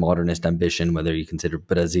of kind of modernist ambition, whether you consider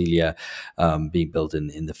Brasilia being built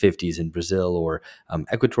in the 50s in Brazil, or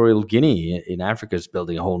Equatorial Guinea in Africa is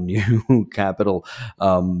building a whole new capital.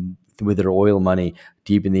 With their oil money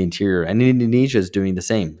deep in the interior. And Indonesia is doing the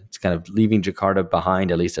same. It's kind of leaving Jakarta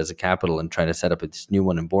behind, at least as a capital, and trying to set up this new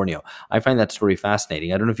one in Borneo. I find that story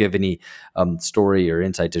fascinating. I don't know if you have any story or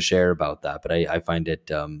insight to share about that, but I find it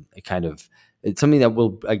it's something that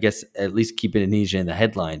will, I guess, at least keep Indonesia in the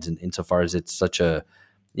headlines insofar as it's such an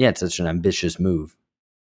ambitious move.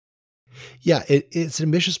 yeah, it's an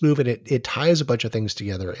ambitious move, and it ties a bunch of things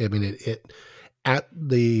together. I mean, it at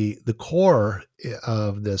the core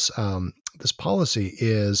of this policy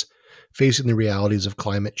is facing the realities of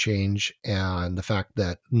climate change and the fact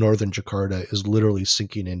that northern Jakarta is literally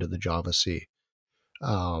sinking into the Java Sea.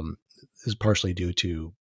 Um, is partially due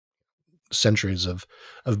to centuries of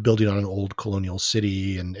building on an old colonial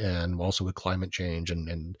city, and also with climate change,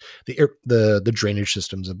 and the drainage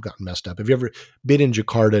systems have gotten messed up. Have you ever been in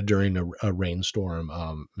Jakarta during a rainstorm?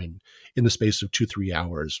 I mean, in the space of 2-3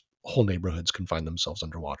 hours, whole neighborhoods can find themselves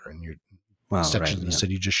underwater, and your Wow, right. sections of the Yeah.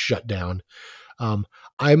 city just shut down.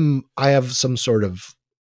 I have some sort of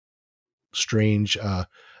strange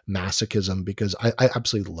masochism because I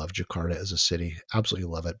absolutely love Jakarta as a city, absolutely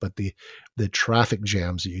love it. But the traffic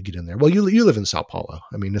jams that you get in there. Well, you live in Sao Paulo.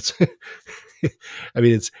 I mean, it's, I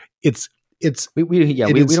mean, it's it's it We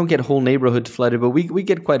is don't get whole neighborhoods flooded, but we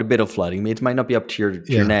get quite a bit of flooding. It might not be up to your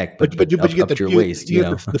yeah. neck, But but you up get up to your waist. you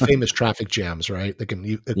get the famous traffic jams, right? That can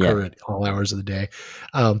Yeah. occur at all hours of the day.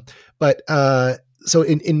 Um, but so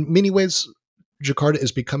in many ways, Jakarta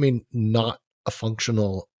is becoming not a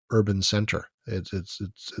functional urban center. It's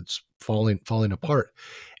falling apart.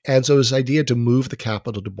 And so this idea to move the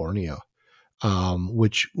capital to Borneo,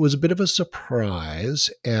 which was a bit of a surprise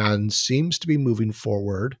and seems to be moving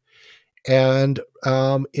forward. And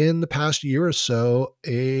in the past year or so,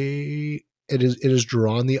 it has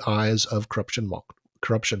drawn the eyes of corruption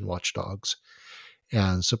watchdogs.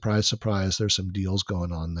 And surprise, surprise, there's some deals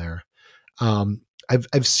going on there.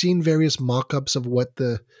 I've seen various mock-ups of what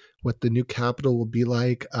the new capital will be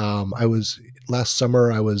like. I was last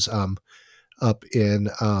summer. I was up in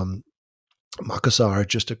Makassar,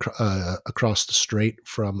 just across the strait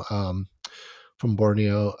from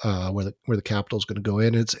Borneo, where the capital is going to go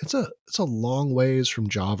in. It's a long ways from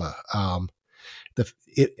Java. The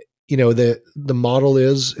it the model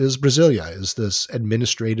is Brasilia, is this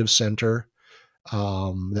administrative center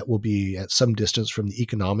that will be at some distance from the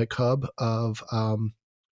economic hub of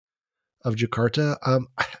Jakarta.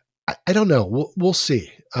 I don't know. We'll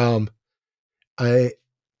see. I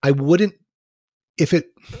I wouldn't if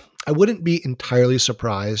it. I wouldn't be entirely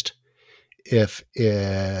surprised if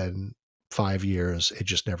in 5 years it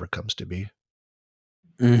just never comes to be.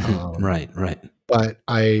 Um, Right, right. but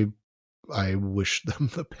I wish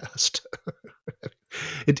them the best.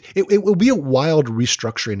 It will be a wild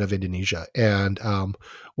restructuring of Indonesia, and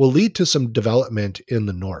will lead to some development in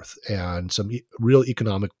the north and some real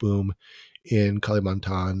economic boom in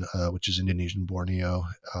Kalimantan, which is Indonesian Borneo,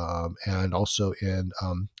 and also in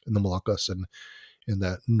the Moluccas and in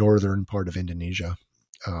that northern part of Indonesia,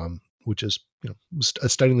 which is a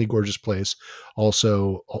stunningly gorgeous place,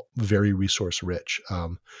 also very resource rich.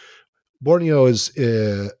 Borneo is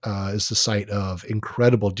the site of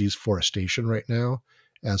incredible deforestation right now,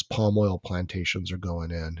 as palm oil plantations are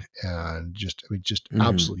going in, and just Hmm.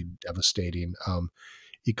 absolutely devastating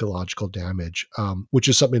ecological damage, which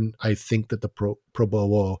is something I think that the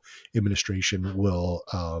Prabowo administration will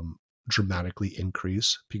dramatically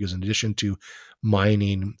increase, because in addition to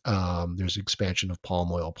mining, there's expansion of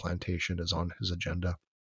palm oil plantation is on his agenda.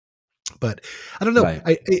 But I don't know. Right.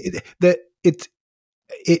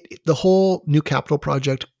 The whole new capital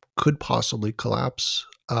project could possibly collapse,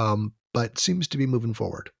 but seems to be moving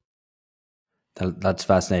forward. That's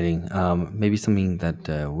fascinating. Maybe something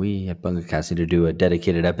that we at BungaCast need to do a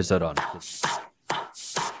dedicated episode on.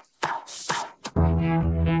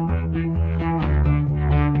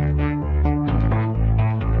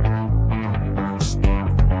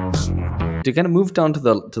 To kind of move down to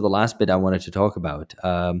the last bit I wanted to talk about.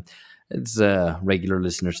 As regular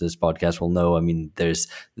listeners to this podcast will know, I mean, there's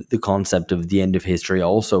the concept of the end of history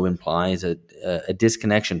also implies a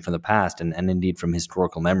disconnection from the past, and indeed from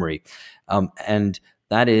historical memory, and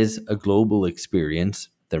that is a global experience.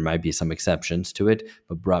 There might be some exceptions to it,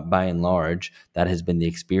 but by and large, that has been the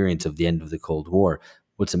experience of the end of the Cold War.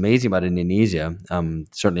 what's amazing about Indonesia,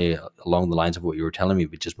 certainly along the lines of what you were telling me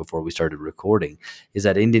just before we started recording, is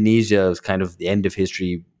that Indonesia is kind of the end of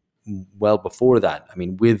history well before that. I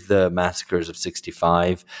mean, with the massacres of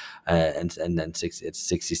 '65 and then it's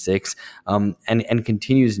 '66, and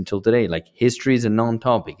continues until today. Like history is a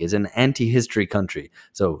non-topic, is an anti-history country.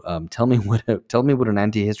 So tell me tell me what an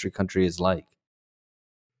anti-history country is like.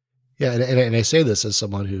 Yeah, and I say this as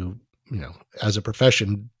someone who, as a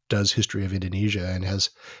profession, does history of Indonesia and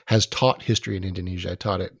has taught history in Indonesia. I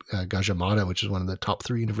taught at Gajah Mada, which is one of the top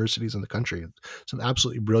three universities in the country. Some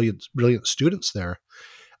absolutely brilliant students there,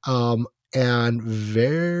 um, and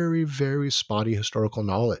very, very spotty historical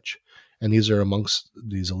knowledge. And these are amongst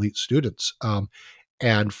these elite students.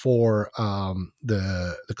 And for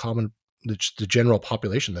the common the general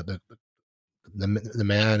population, that the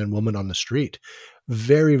man and woman on the street,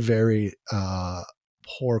 very, very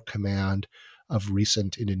poor command of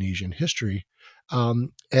recent Indonesian history.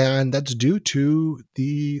 And that's due to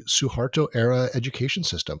the Suharto era education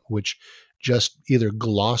system, which just either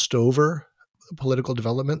glossed over political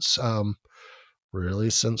developments really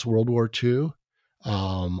since World War II,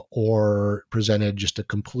 or presented just a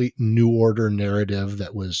complete new order narrative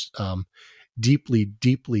that was deeply,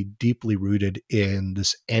 deeply, deeply rooted in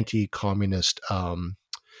this anti-communist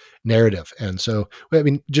narrative. And so, I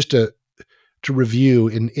mean, just to review,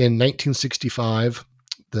 in 1965,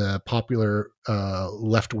 the popular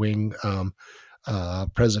left wing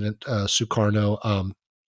president Sukarno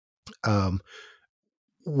um,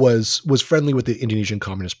 was friendly with the Indonesian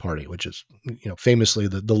Communist Party, which is famously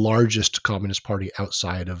the largest communist party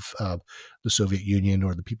outside of the Soviet Union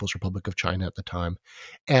or the People's Republic of China at the time.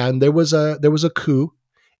 And there was a coup,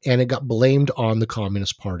 and it got blamed on the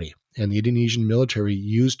Communist Party. And the Indonesian military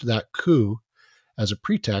used that coup as a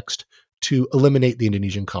pretext to eliminate the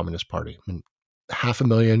Indonesian Communist Party. I mean,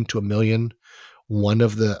 500,000 to 1 million. One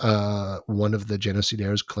of the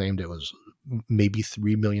genocidaires claimed it was maybe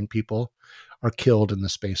 3 million people are killed in the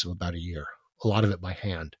space of about a year. A lot of it by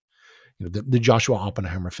hand. The Joshua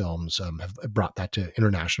Oppenheimer films have brought that to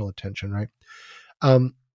international attention, right?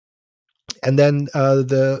 Um, and then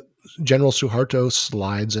the General Suharto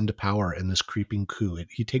slides into power in this creeping coup.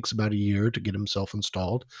 He takes about a year to get himself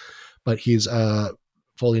installed, but he's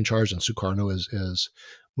fully in charge, and Sukarno is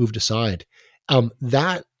moved aside.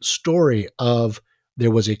 That story of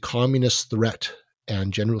there was a communist threat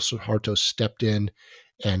and General Suharto stepped in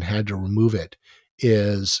and had to remove it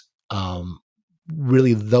is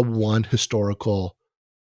really the one historical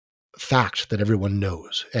fact that everyone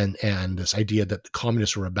knows, and this idea that the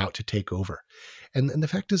communists were about to take over. And the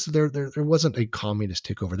fact is, there wasn't a communist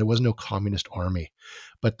takeover. There was no communist army,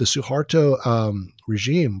 but the Suharto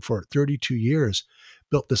regime for 32 years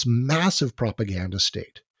built this massive propaganda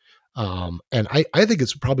state. And I think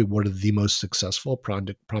it's probably one of the most successful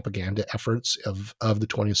propaganda efforts of the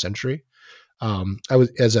 20th century. I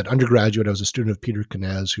was, as an undergraduate, I was a student of Peter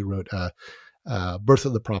Kniaz, who wrote "Birth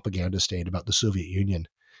of the Propaganda State" about the Soviet Union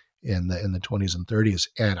in the 20s and 30s,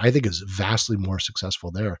 and I think is vastly more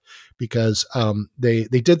successful there because they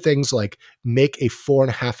did things like make a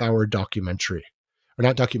 4.5 hour documentary, or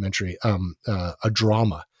not documentary, a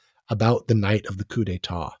drama about the night of the coup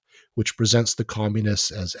d'état, which presents the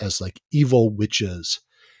communists as like evil witches,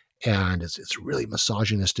 and it's really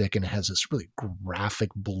misogynistic, and it has this really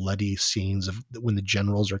graphic, bloody scenes of when the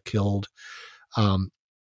generals are killed, um,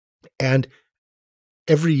 and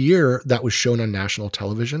every year that was shown on national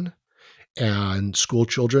television, and school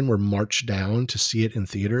children were marched down to see it in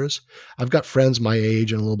theaters. I've got friends my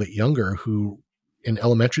age and a little bit younger who in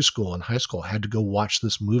elementary school and high school had to go watch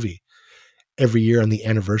this movie every year on the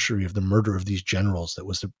anniversary of the murder of these generals that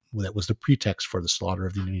was the pretext for the slaughter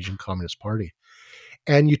of the Indonesian Communist Party.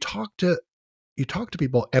 And you talk to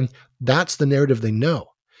people, and that's the narrative they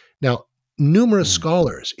know. Now, numerous Mm.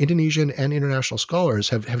 scholars, Indonesian and international scholars,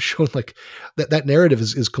 have shown like that narrative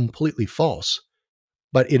is completely false.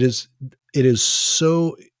 But it is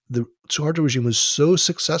so the Suharto regime was so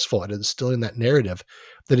successful at instilling that narrative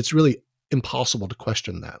that it's really impossible to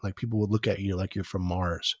question that. Like people would look at you like you're from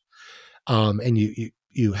Mars. And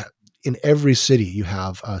you have, in every city you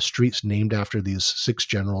have streets named after these 6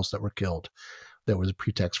 generals that were killed. That was a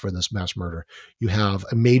pretext for this mass murder. You have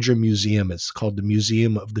a major museum. It's called the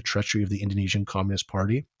Museum of the Treachery of the Indonesian Communist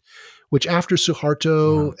Party, which after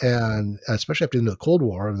Suharto, Wow. and especially after the Cold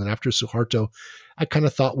War, and then after Suharto, I kind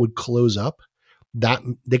of thought would close up. That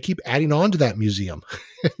they keep adding on to that museum.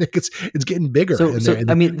 It's getting bigger, So, and they're, so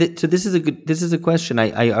and I they're mean, so this is a question.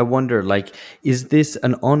 I wonder, like, is this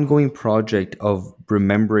an ongoing project of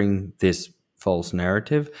remembering this false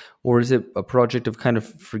narrative, or is it a project of kind of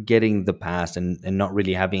forgetting the past and not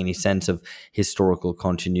really having any sense of historical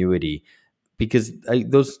continuity? Because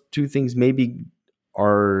those two things maybe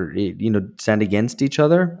are, stand against each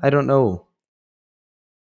other. I don't know.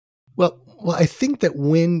 Well, I think that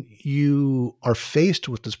when you are faced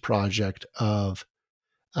with this project of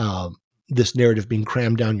um, this narrative being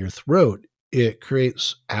crammed down your throat, it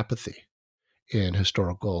creates apathy in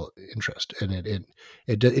historical interest, and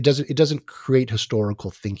it doesn't create historical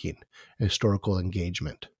thinking, historical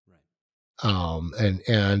engagement.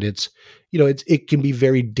 And it's it can be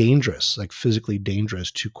very dangerous, like physically dangerous,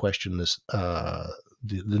 to question this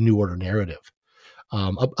the new order narrative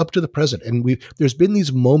up to the present. And there's been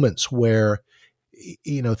these moments where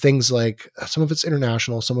things like some of it's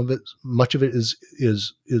international, some of it, much of it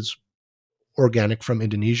is organic from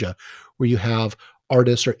Indonesia, where you have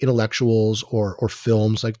artists or intellectuals or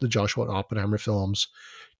films like the Joshua Oppenheimer films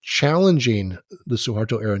challenging the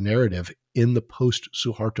Suharto era narrative in the post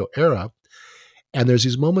Suharto era. And there's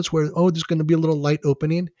these moments where, oh, there's going to be a little light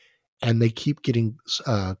opening, and they keep getting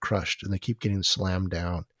crushed, and they keep getting slammed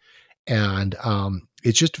down. And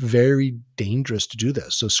it's just very dangerous to do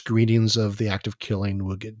this. So screenings of the act of killing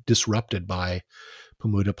will get disrupted by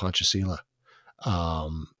Pemuda Pancasila.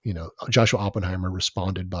 Joshua Oppenheimer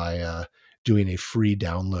responded by doing a free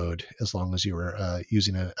download as long as you were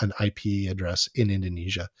using an IP address in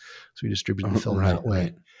Indonesia. So he distributed the film Right, that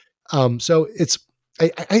way. right. So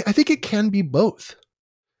I think it can be both.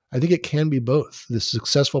 I think it can be both. The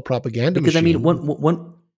successful propaganda Because I mean, machine.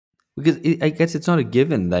 one because I guess it's not a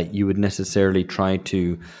given that you would necessarily try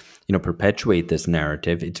to, perpetuate this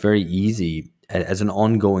narrative. It's very easy as an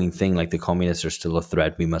ongoing thing. Like the communists are still a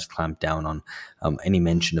threat. We must clamp down on any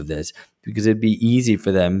mention of this, because it'd be easy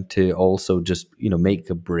for them to also just, make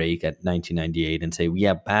a break at 1998 and say, well,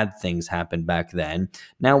 yeah, bad things happened back then.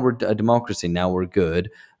 Now we're a democracy. Now we're good.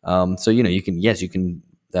 So you can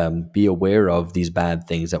be aware of these bad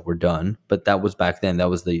things that were done, but that was back then. That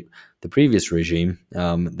was the previous regime.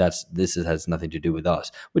 Has nothing to do with us,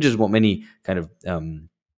 which is what many kind of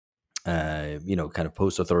kind of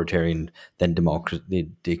post-authoritarian then democracy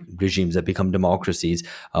the regimes that become democracies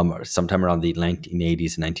or sometime around the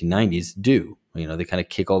 1980s and 1990s do. They kind of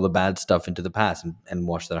kick all the bad stuff into the past and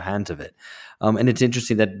wash their hands of it. And it's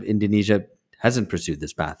interesting that Indonesia hasn't pursued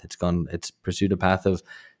this path. It's pursued a path of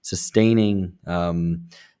sustaining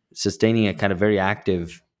sustaining a kind of very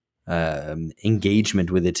active engagement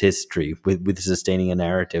with its history, with sustaining a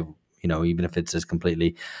narrative, even if it's a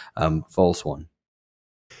completely false one.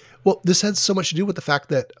 Well, this has so much to do with the fact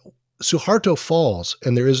that Suharto falls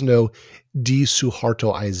and there is no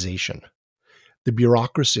de-Suhartoization. The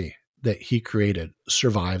bureaucracy that he created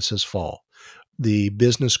survives his fall. The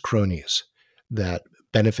business cronies that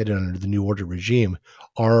benefited under the New Order regime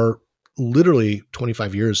are literally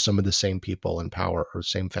 25 years some of the same people in power, or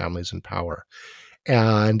same families in power.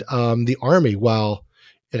 And the army, while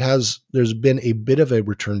there's been a bit of a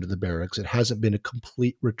return to the barracks, it hasn't been a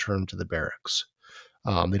complete return to the barracks.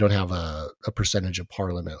 They don't have a percentage of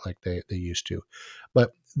parliament like they used to.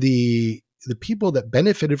 But the people that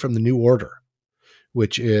benefited from the New Order,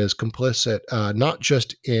 which is complicit not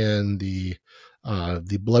just in the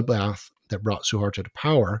bloodbath that brought Suharto to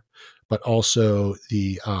power, but also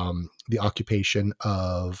the occupation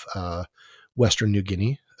of Western New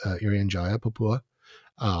Guinea, Irian Jaya, Papua,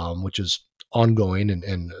 which is ongoing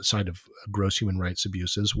and a side of gross human rights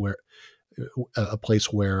abuses, where a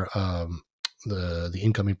place where the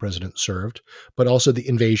incoming president served, but also the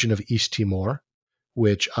invasion of East Timor,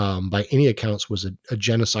 which by any accounts was a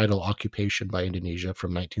genocidal occupation by Indonesia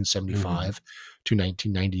from Hmm. 1975 to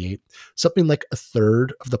 1998. Something like a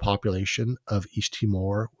third of the population of East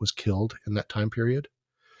Timor was killed in that time period.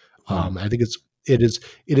 Wow. I think it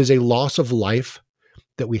is a loss of life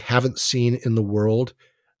that we haven't seen in the world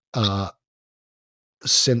uh,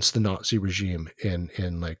 since the Nazi regime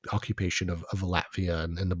in like occupation of Latvia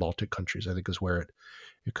and the Baltic countries. I think is where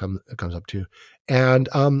it comes up to. And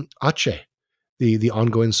Aceh, the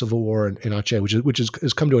ongoing civil war in Aceh, which is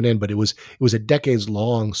has come to an end, but it was a decades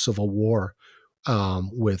long civil war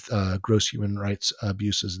with gross human rights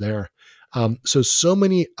abuses there. So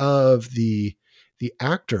many of the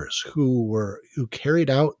actors who carried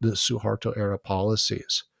out the Suharto era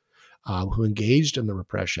policies, who engaged in the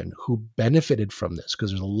repression, who benefited from this because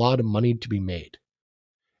there's a lot of money to be made,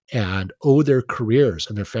 and owe their careers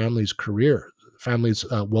and their families'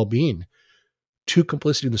 well-being to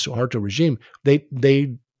complicity in the Suharto regime. That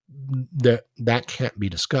can't be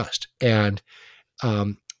discussed, and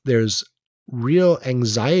there's real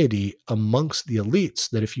anxiety amongst the elites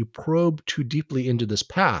that if you probe too deeply into this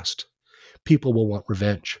past, people will want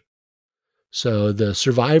revenge. So the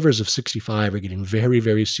survivors of 65 are getting very,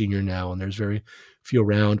 very senior now, and there's very few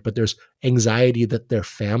around, but there's anxiety that their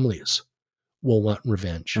families will want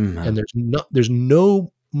revenge. And Mhm. there's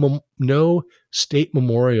no state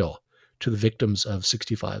memorial to the victims of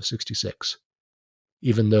 65, 66,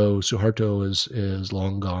 even though Suharto is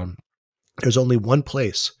long gone. There's only one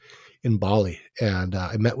place in Bali, and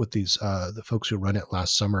I met with the folks who run it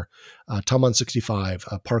last summer, Taman 65,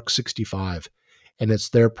 Park 65, and it's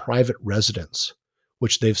their private residence,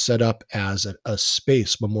 which they've set up as a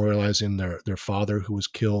space memorializing their father who was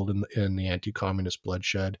killed in the anti-communist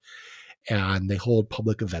bloodshed, and they hold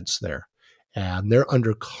public events there, and they're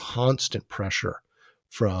under constant pressure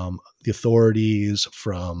from the authorities,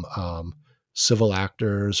 from civil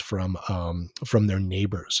actors, from their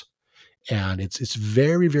neighbors, and it's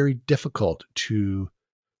very, very difficult to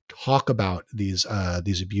talk about these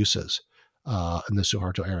abuses in the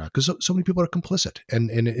Suharto era because so many people are complicit,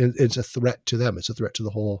 and it's a threat to them. It's a threat to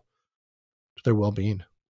to their well being.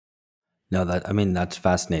 No, that I mean that's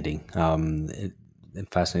fascinating. And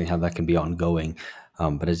fascinating how that can be ongoing.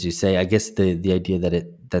 But as you say, I guess the idea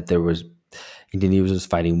that there was Indonesia was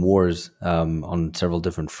fighting wars on several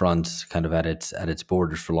different fronts, kind of at its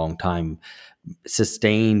borders for a long time,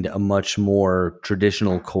 sustained a much more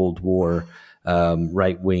traditional Cold War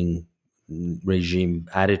right wing regime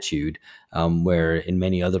attitude, where in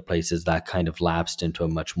many other places that kind of lapsed into a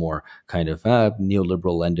much more kind of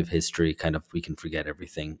neoliberal end of history, kind of we can forget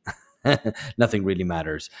everything, nothing really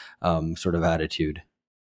matters sort of attitude.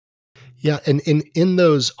 Yeah, and in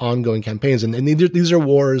those ongoing campaigns, and these are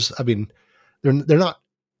wars. I mean, they're not.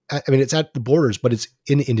 I mean, it's at the borders, but it's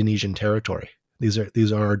in Indonesian territory. These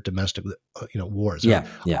are domestic, wars. Or Yeah,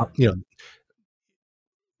 yeah,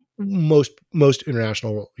 most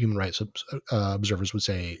international human rights observers would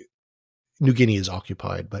say New Guinea is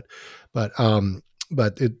occupied, but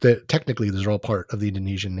technically these are all part of the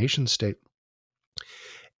Indonesian nation state,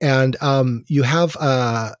 and you have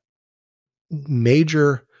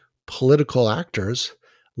major political actors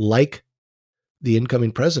like the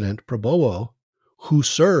incoming president Prabowo, who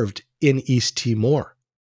served in East Timor,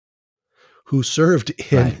 who served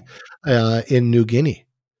right, in New Guinea,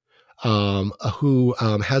 who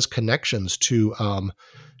has connections to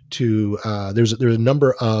there's a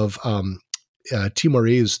number of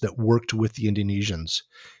Timorese that worked with the Indonesians.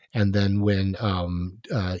 And then when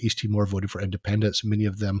East Timor voted for independence, many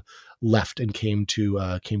of them left and came to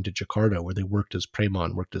Jakarta, where they worked as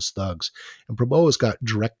Preman, worked as thugs. And Prabowo's got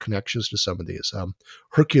direct connections to some of these.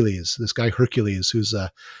 Hercules, this guy Hercules,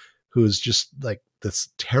 who's just like this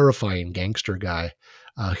terrifying gangster guy.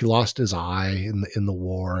 He lost his eye in the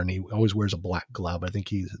war, and he always wears a black glove. I think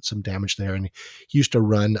he had some damage there, and he used to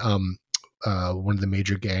run one of the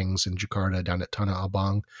major gangs in Jakarta down at Tanah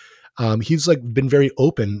Abang. He's like been very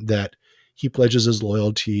open that he pledges his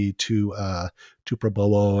loyalty to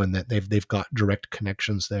Prabowo, and that they've got direct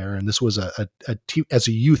connections there. And this was as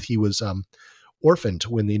a youth he was orphaned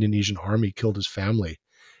when the Indonesian army killed his family,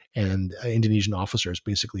 and Indonesian officers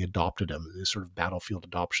basically adopted him, this sort of battlefield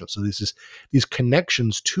adoption. So these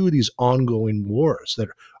connections to these ongoing wars that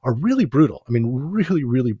are really brutal. I mean, really,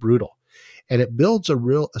 really brutal, and it builds a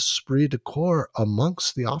real esprit de corps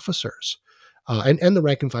amongst the officers and the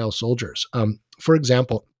rank and file soldiers. For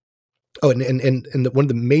example, one of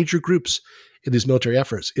the major groups in these military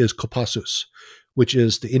efforts is Kopassus, which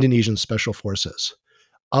is the Indonesian Special Forces,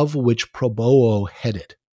 of which Prabowo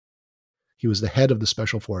headed. He was the head of the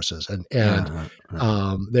special forces, and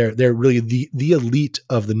they're really the elite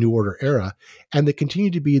of the New Order era, and they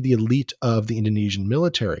continue to be the elite of the Indonesian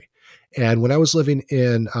military. And when I was living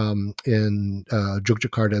in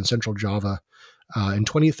Yogyakarta in Central Java in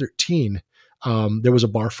 2013, there was a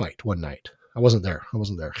bar fight one night. I wasn't there.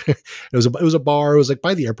 it was a bar. It was like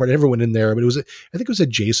by the airport. Everyone in there, but I think it was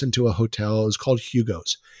adjacent to a hotel. It was called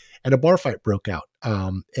Hugo's, and a bar fight broke out.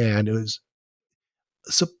 And it was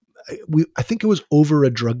so I think it was over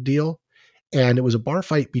a drug deal, and it was a bar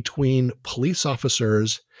fight between police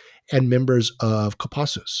officers and members of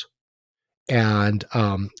Kopassus. And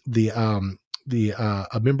a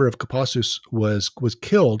member of Kopassus was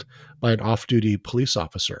killed by an off-duty police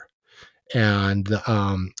officer, and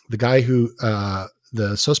the guy who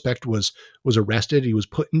the suspect was arrested. He was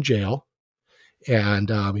put in jail, and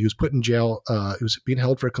he was put in jail. He was being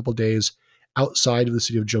held for a couple of days outside of the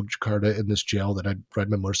city of Yogyakarta in this jail that I'd ride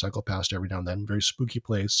my motorcycle past every now and then. Very spooky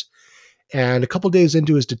place. And a couple of days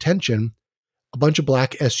into his detention, a bunch of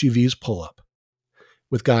black SUVs pull up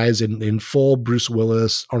with guys in full Bruce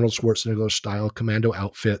Willis, Arnold Schwarzenegger style commando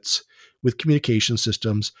outfits with communication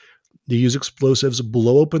systems. They use explosives,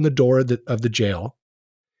 blow open the door of the jail,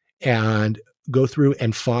 and go through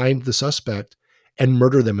and find the suspect and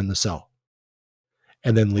murder them in the cell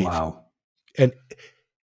and then leave. Wow. And,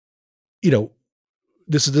 you know,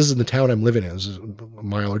 this is in the town I'm living in. This is a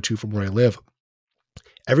mile or two from where I live.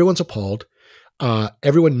 Everyone's appalled.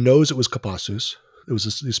 Everyone knows it was Kopassus. It was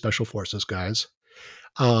these special forces guys.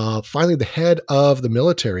 Finally, the head of the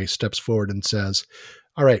military steps forward and says,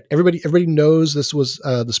 "All right, everybody knows this was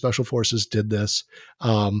the special forces did this.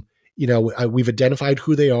 We've identified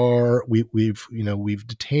who they are. We've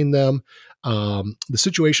detained them. The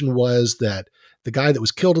situation was that the guy that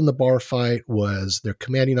was killed in the bar fight was their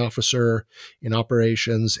commanding officer in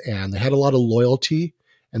operations, and they had a lot of loyalty."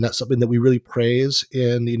 And that's something that we really praise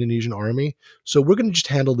in the Indonesian army. So we're going to just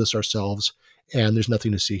handle this ourselves. And there's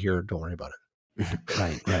nothing to see here. Don't worry about it.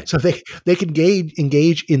 Right. So they can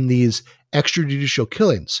engage in these extrajudicial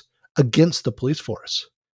killings against the police force.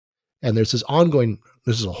 And there's this ongoing,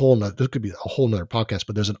 this could be a whole nother podcast,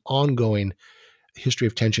 but there's an ongoing history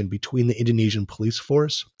of tension between the Indonesian police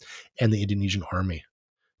force and the Indonesian army.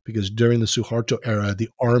 Because during the Suharto era, the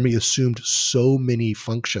army assumed so many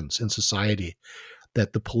functions in society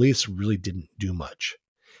that the police really didn't do much.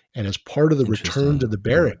 And as part of the return to the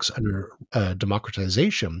barracks under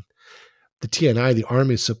democratization, the TNI, the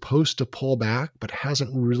army, is supposed to pull back, but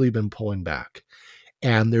hasn't really been pulling back.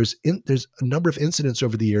 And there's a number of incidents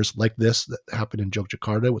over the years like this that happened in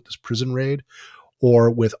Yogyakarta with this prison raid, or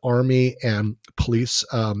with army and police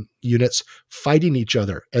units fighting each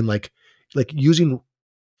other and like using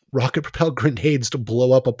rocket propelled grenades to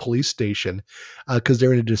blow up a police station because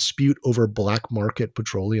they're in a dispute over black market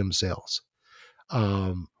petroleum sales.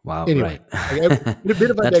 Wow. Anyway, Right. a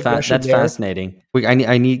bit of a digression That's there. fascinating.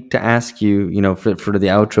 I need to ask you, for the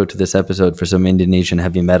outro to this episode, for some Indonesian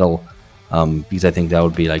heavy metal, because I think that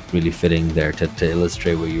would be like really fitting there to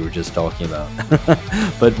illustrate what you were just talking about.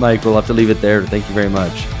 But Mike, we'll have to leave it there. Thank you very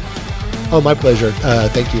much. Oh, my pleasure.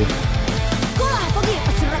 Thank you.